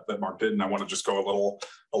questions that Mark did, and I want to just go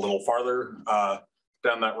a little farther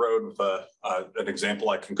down that road with an example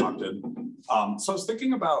I concocted. So I was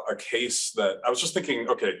thinking about a case that I was just thinking,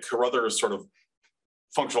 okay, Carruthers sort of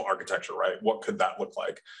functional architecture, right? What could that look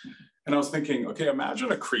like? And I was thinking, okay,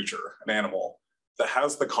 imagine a creature, an animal that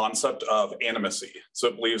has the concept of animacy. So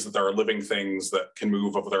it believes that there are living things that can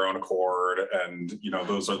move of their own accord, and you know,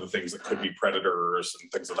 those are the things that could be predators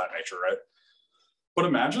and things of that nature, right? But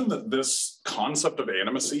imagine that this concept of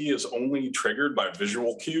animacy is only triggered by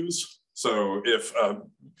visual cues. So if a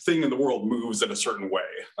thing in the world moves in a certain way,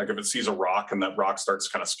 like if it sees a rock and that rock starts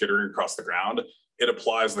kind of skittering across the ground, it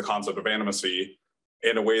applies the concept of animacy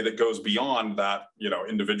in a way that goes beyond that, you know,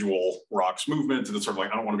 individual rock's movement. And it's sort of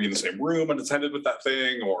like, I don't want to be in the same room unattended with that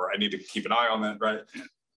thing, or I need to keep an eye on that, right?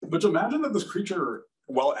 But imagine that this creature,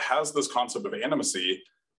 while it has this concept of animacy,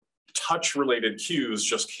 touch-related cues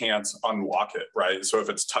just can't unlock it, right? So if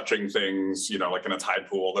it's touching things, you know, like in a tide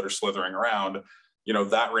pool that are slithering around, you know,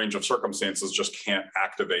 that range of circumstances just can't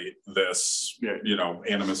activate this, you know,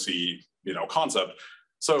 animacy, you know, concept.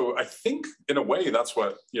 So I think in a way that's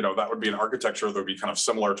what, you know, that would be an architecture that would be kind of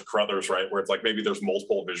similar to Carruthers, right? Where it's like maybe there's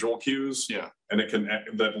multiple visual cues, and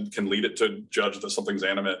that can lead it to judge that something's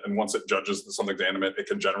animate. And once it judges that something's animate, it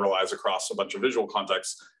can generalize across a bunch of visual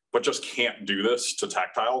contexts, but just can't do this to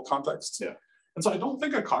tactile contexts. And so I don't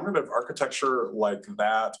think a cognitive architecture like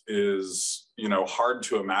that is, you know, hard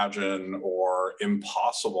to imagine or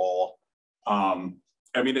impossible.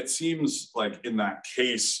 I mean, it seems like in that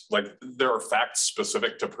case, like there are facts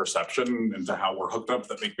specific to perception and to how we're hooked up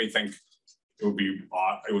that make me think it would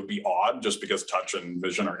be odd just because touch and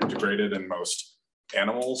vision are integrated in most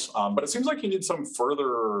animals. But it seems like you need some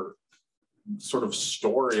further sort of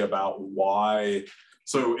story about why.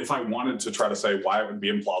 So if I wanted to try to say why it would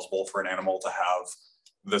be implausible for an animal to have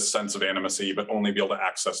this sense of animacy, but only be able to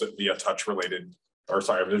access it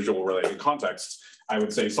via visual related contexts, I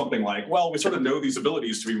would say something like, well, we sort of know these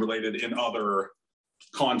abilities to be related in other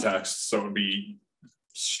contexts, so it would be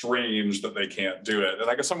strange that they can't do it. And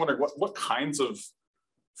I guess I'm wondering what kinds of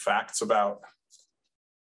facts about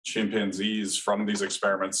chimpanzees from these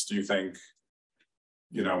experiments do you think,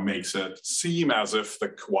 you know, makes it seem as if the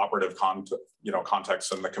cooperative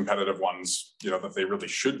contexts and the competitive ones, you know, that they really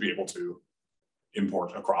should be able to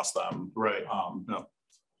import across them? Right. No.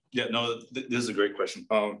 Yeah, no, this is a great question.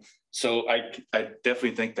 So I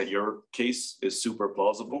definitely think that your case is super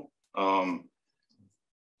plausible,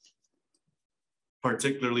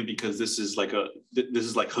 particularly because this is like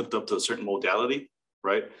hooked up to a certain modality,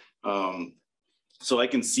 right? So I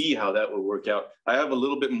can see how that would work out. I have a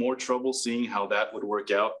little bit more trouble seeing how that would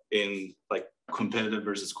work out in like competitive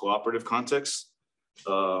versus cooperative contexts,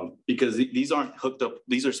 because these aren't hooked up.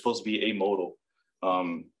 These are supposed to be amodal.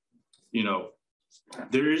 You know,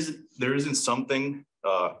 there isn't something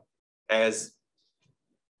as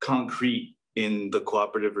concrete in the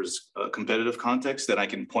cooperative versus competitive context that I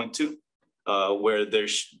can point to, where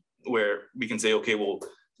we can say, okay, well,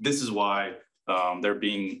 this is why they're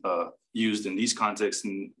being used in these contexts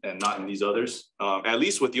and not in these others. At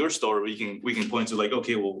least with your story, we can point to like,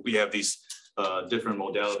 okay, well, we have these different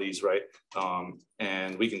modalities, right?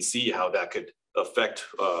 And we can see how that could affect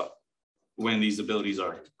when these abilities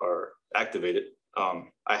are activated.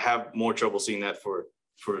 I have more trouble seeing that for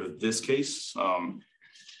this case,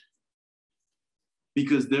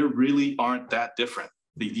 because they really aren't that different.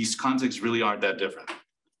 These contexts really aren't that different.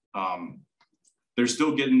 They're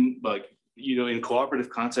still getting, like, you know, in cooperative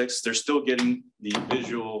contexts, they're still getting the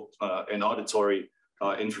visual and auditory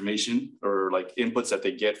information or like inputs that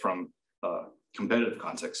they get from competitive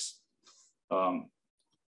contexts.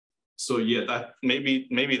 So yeah, that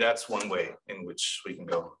maybe that's one way in which we can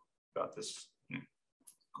go about this. Yeah.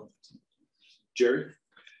 Cool. Jerry?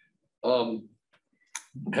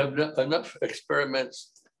 Have not enough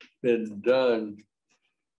experiments been done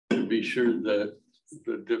to be sure that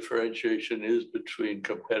the differentiation is between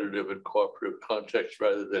competitive and cooperative context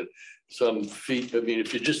rather than some feat? I mean,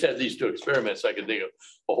 if you just had these two experiments, I can think of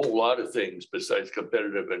a whole lot of things besides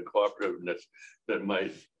competitive and cooperativeness that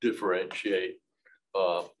might differentiate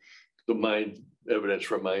the mind evidence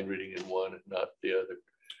from mind reading in one and not the other.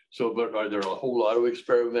 So, but are there a whole lot of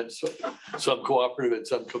experiments, some cooperative and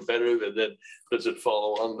some competitive, and then does it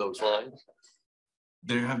follow along those lines?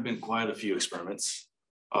 There have been quite a few experiments.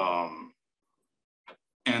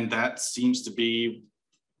 And that seems to be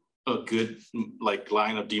a good like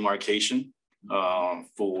line of demarcation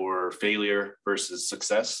for failure versus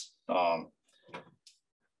success.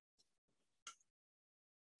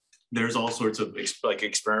 There's all sorts of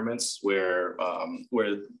experiments where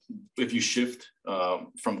if you shift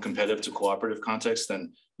from competitive to cooperative context,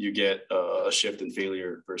 then you get a shift in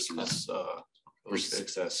failure versus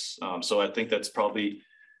success. So I think that's probably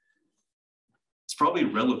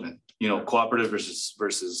relevant. You know, cooperative versus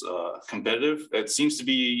competitive. It seems to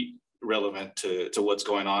be relevant to what's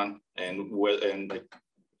going on, and like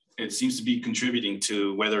it seems to be contributing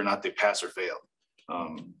to whether or not they pass or fail.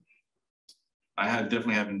 I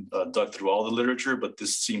definitely haven't dug through all the literature, but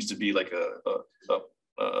this seems to be like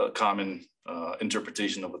a common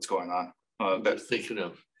interpretation of what's going on. That's thinking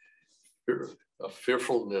of a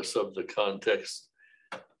fearfulness of the context,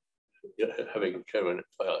 having kind of an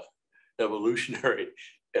evolutionary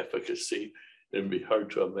efficacy. It'd be hard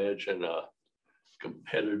to imagine a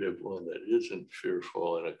competitive one that isn't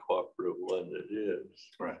fearful and a cooperative one that is.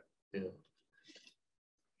 Right. Yeah.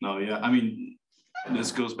 No, yeah. I mean,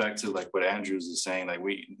 this goes back to like what Andrews is saying. Like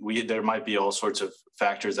there might be all sorts of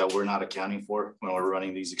factors that we're not accounting for when we're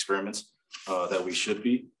running these experiments that we should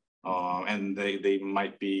be, and they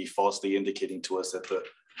might be falsely indicating to us that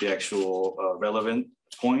the actual relevant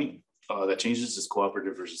point that changes is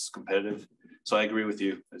cooperative versus competitive. So I agree with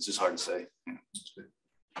you. It's just hard to say. Yeah.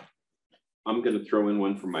 I'm going to throw in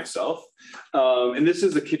one for myself. And this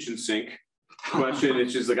is a kitchen sink question.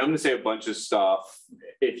 It's just like, I'm going to say a bunch of stuff.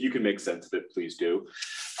 If you can make sense of it, please do.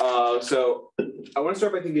 So I want to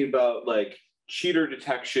start by thinking about like cheater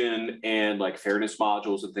detection and like fairness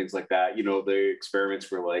modules and things like that. You know, the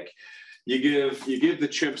experiments where like you give the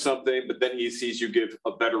chimp something, but then he sees you give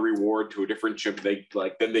a better reward to a different chimp.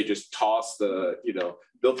 Then they just toss the, you know,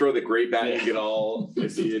 they'll throw the gray back and get all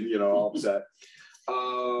pissy and, you know, all upset.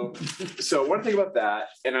 So I want to think about that,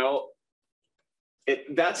 and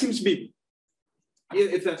that seems to be,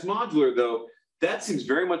 if that's modular though, that seems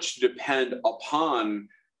very much to depend upon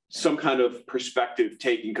some kind of perspective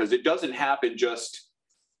taking, because it doesn't happen just,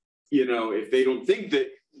 you know, if they don't think that,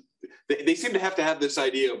 they seem to have this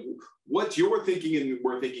idea of what you're thinking and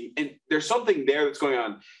we're thinking, and there's something there that's going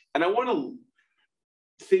on. And I want to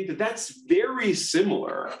think that that's very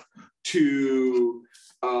similar to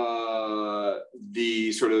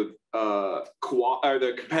the sort of or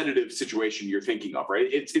the competitive situation you're thinking of, right?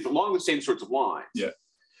 It's along the same sorts of lines. Yeah.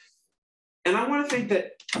 And I want to think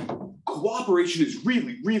that cooperation is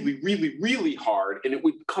really, really, really, really hard, and it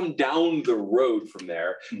would come down the road from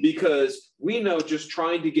there, because we know just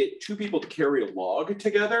trying to get two people to carry a log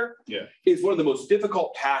together is one of the most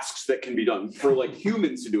difficult tasks that can be done for like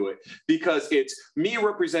humans to do it, because it's me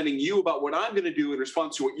representing you about what I'm going to do in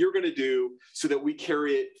response to what you're going to do so that we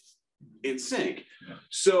carry it in sync. Yeah.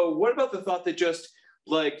 So what about the thought that just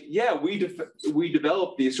like, yeah, we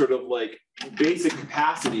develop these sort of like basic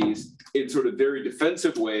capacities in sort of very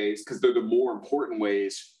defensive ways because they're the more important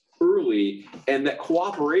ways early, and that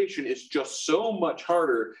cooperation is just so much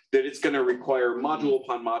harder that it's going to require module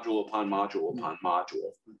upon module upon module upon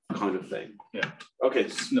module kind of thing. Yeah. Okay.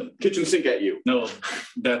 No, kitchen sink at you. No,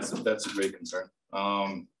 that's a great concern.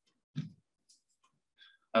 I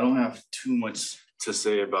don't have too much to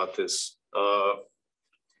say about this.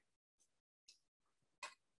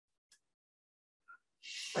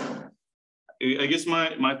 I guess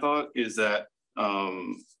my thought is that,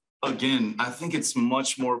 again, I think it's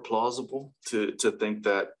much more plausible to think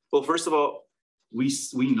that, well, first of all, we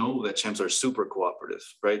know that chimps are super cooperative,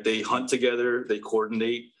 right? They hunt together, they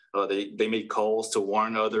coordinate, They make calls to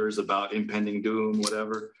warn others about impending doom,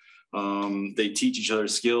 whatever. They teach each other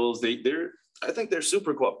skills. I think they're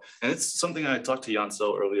super cool. And it's something I talked to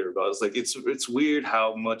Jansel earlier about. It's like, it's weird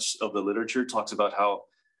how much of the literature talks about how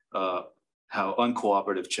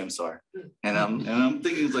uncooperative chimps are. And I'm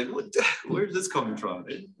thinking, it's like, where's this coming from?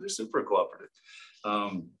 They're super cooperative.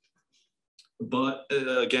 But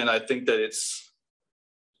again, I think that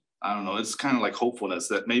I don't know, it's kind of like hopefulness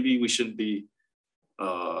that maybe we shouldn't be,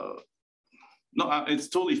 no, it's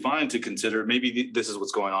totally fine to consider maybe this is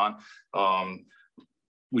what's going on.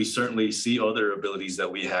 We certainly see other abilities that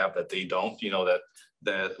we have that they don't,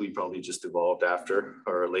 that we probably just evolved after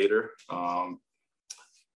or later.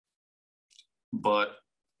 But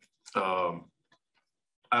I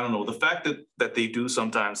don't know, the fact that they do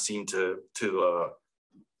sometimes seem to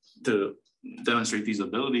demonstrate these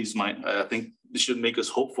abilities I think should make us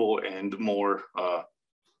hopeful and more,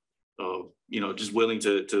 just willing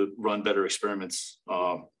to run better experiments.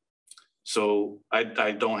 So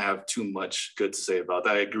I don't have too much good to say about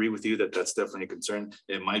that. I agree with you that that's definitely a concern.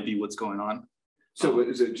 It might be what's going on. So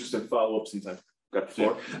is it just a follow-up since I've got the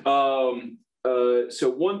floor? So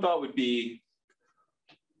one thought would be,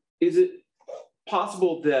 is it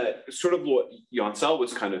possible that sort of what Jansel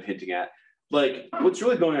was kind of hinting at, like what's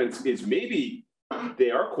really going on is maybe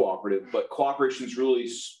they are cooperative, but cooperation is really,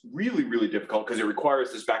 really, really difficult because it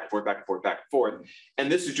requires this back and forth, back and forth, back and forth.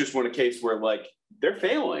 And this is just one case where like they're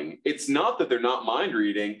failing. It's not that they're not mind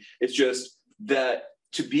reading. It's just that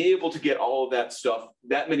to be able to get all of that stuff,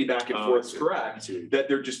 that many back and forths correct, that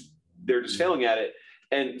they're just failing at it.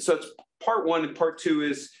 And so it's part one, and part two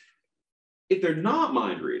is if they're not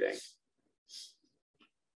mind reading,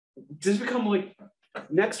 does it become like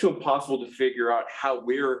next to impossible to figure out how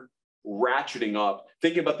we're ratcheting up,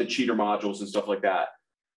 thinking about the cheater modules and stuff like that,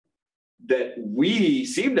 that we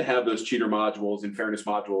seem to have those cheater modules and fairness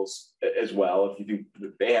modules as well. If you think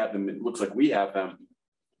that they have them, it looks like we have them.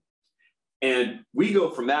 And we go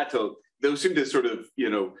from that to, those seem to sort of,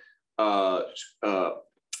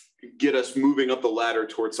 get us moving up the ladder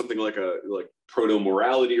towards something like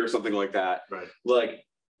proto-morality or something like that. Right. Like,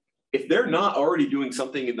 if they're not already doing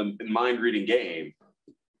something in the mind-reading game,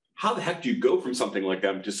 how the heck do you go from something like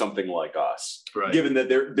them to something like us? Right. Given that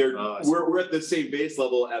we're at the same base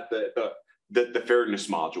level at the fairness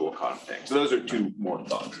module kind of thing. So those are two more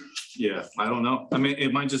thoughts. Yeah, I don't know. I mean,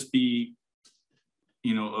 it might just be,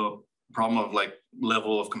 a problem of like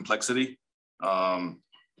level of complexity,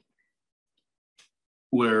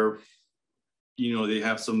 where, they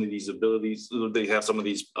have some of these abilities, they have some of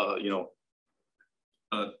these, they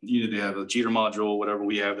have a cheater module, whatever,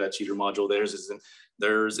 we have that cheater module, theirs isn't,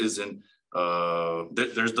 theirs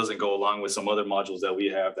doesn't go along with some other modules that we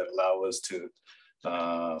have that allow us to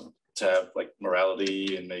have like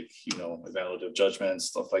morality and make, evaluative judgments,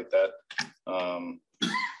 stuff like that.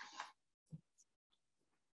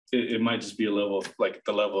 It might just be a level of like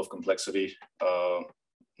the level of complexity,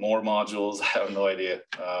 more modules, I have no idea.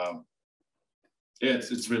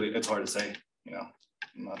 It's hard to say, I'm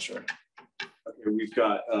not sure. Okay, we've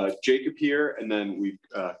got Jacob here, and then we've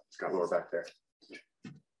got Laura back there.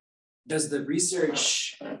 Does the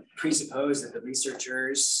research presuppose that the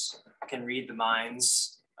researchers can read the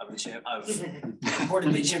minds of the chimp, of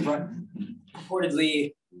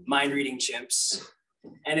purportedly mind-reading chimps?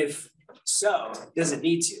 And if so, does it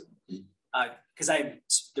need to? Because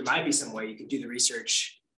there might be some way you could do the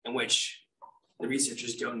research in which the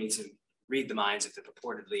researchers don't need to read the minds of the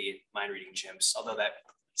purportedly mind-reading chimps, although that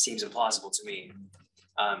seems implausible to me.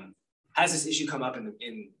 Has this issue come up in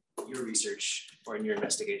your research or in your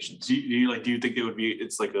investigations? Do you think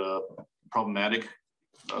it's like a problematic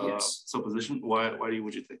Yes. supposition? Why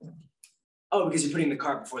would you think? Oh, because you're putting the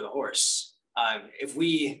cart before the horse. If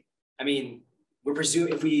the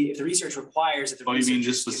research requires that the you mean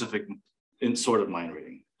just specific in sort of mind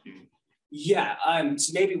reading? Yeah,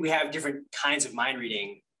 so maybe we have different kinds of mind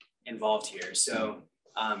reading involved here. So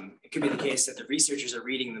it could be the case that the researchers are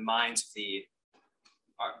reading the minds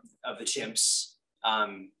of the chimps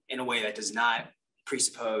in a way that does not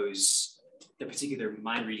presuppose the particular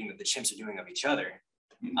mind reading that the chimps are doing of each other.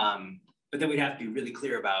 But then we'd have to be really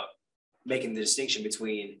clear about making the distinction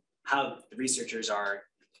between how the researchers are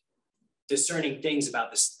discerning things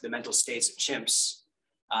about the mental states of chimps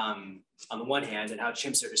on the one hand, and how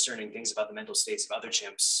chimps are discerning things about the mental states of other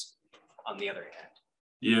chimps on the other hand.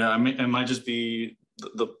 Yeah, I mean, it might just be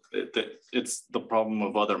it's the problem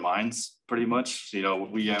of other minds, pretty much.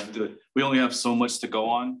 We only have so much to go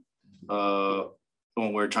on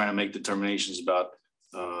when we're trying to make determinations about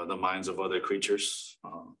the minds of other creatures.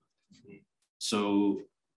 So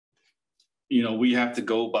we have to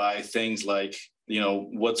go by things like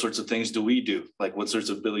what sorts of things do we do? Like what sorts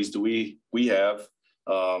of abilities do we have?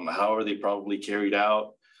 How are they probably carried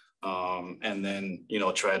out? And then,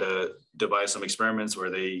 try to devise some experiments where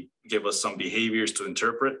they give us some behaviors to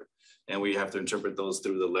interpret, and we have to interpret those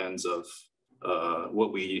through the lens of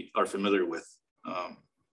what we are familiar with.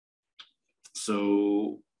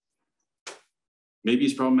 So maybe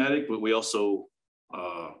it's problematic, but we also,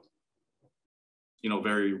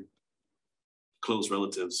 very close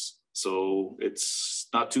relatives. So it's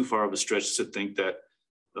not too far of a stretch to think that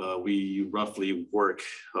we roughly work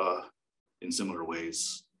in similar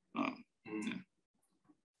ways. Yeah.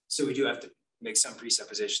 So we do have to make some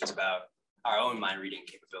presuppositions about our own mind reading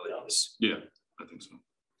capabilities. Yeah, I think so.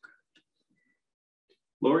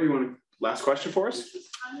 Laura, you want to last question for us? This is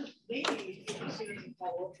kind of maybe interesting to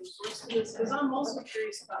follow up the source of this, because I'm also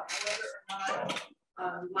curious about whether or not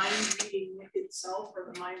mind reading itself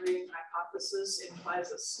or the mind reading hypothesis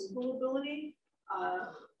implies a simple ability.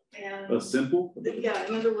 And A simple? yeah,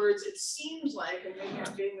 in other words, it seems like, and maybe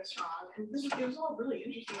I'm getting this wrong, and it was all really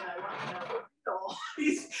interesting, and I want to know all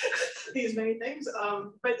these many things,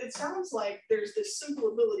 but it sounds like there's this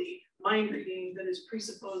simple ability, mind reading, that is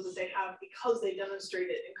presupposed that they have because they demonstrate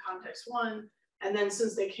it in context 1, and then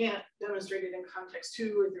since they can't demonstrate it in context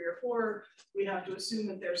 2 or 3 or 4, we have to assume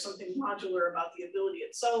that there's something modular about the ability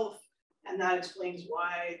itself, and that explains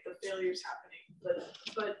why the failure is happening.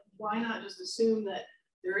 But why not just assume that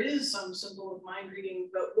there is some symbol of mind reading,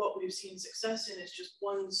 but what we've seen success in is just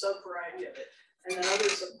one sub-variety of it. And then other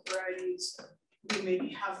sub-varieties we maybe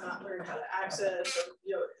have not learned how to access, or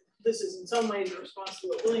this is in some ways a response to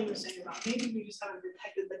what William was saying about maybe we just haven't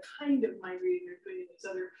detected the kind of mind reading they're doing in these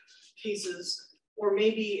other cases, or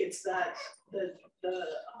maybe it's that the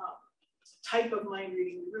type of mind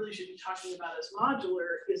reading we really should be talking about as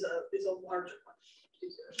modular is a larger one.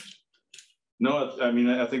 No, I mean,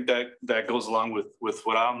 I think that goes along with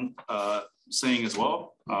what I'm saying as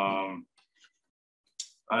well. I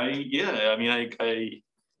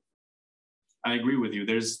agree with you.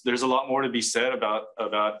 There's a lot more to be said about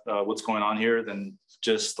what's going on here than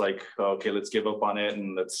just like, okay, let's give up on it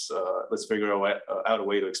and let's figure out a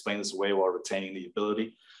way to explain this away while retaining the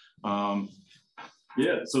ability. So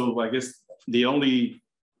I guess the only,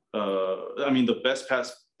 the best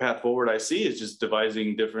path forward I see is just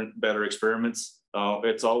devising better experiments.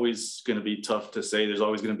 It's always going to be tough to say. There's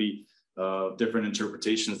always going to be different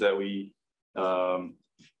interpretations that we can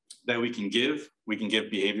give. We can give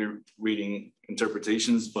behavior reading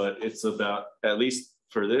interpretations, but it's about, at least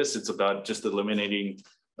for this, it's about just eliminating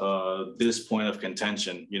this point of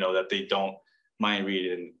contention, that they don't mind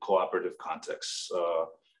read in cooperative contexts.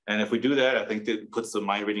 And if we do that, I think that puts the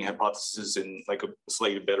mind reading hypothesis in like a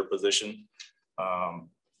slightly better position.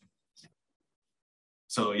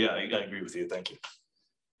 So yeah, I agree with you. Thank you.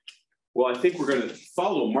 Well, I think we're going to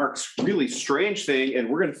follow Mark's really strange thing, and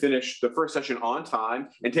we're going to finish the first session on time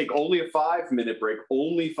and take only a 5-minute break,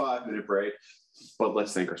 but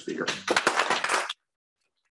let's thank our speaker.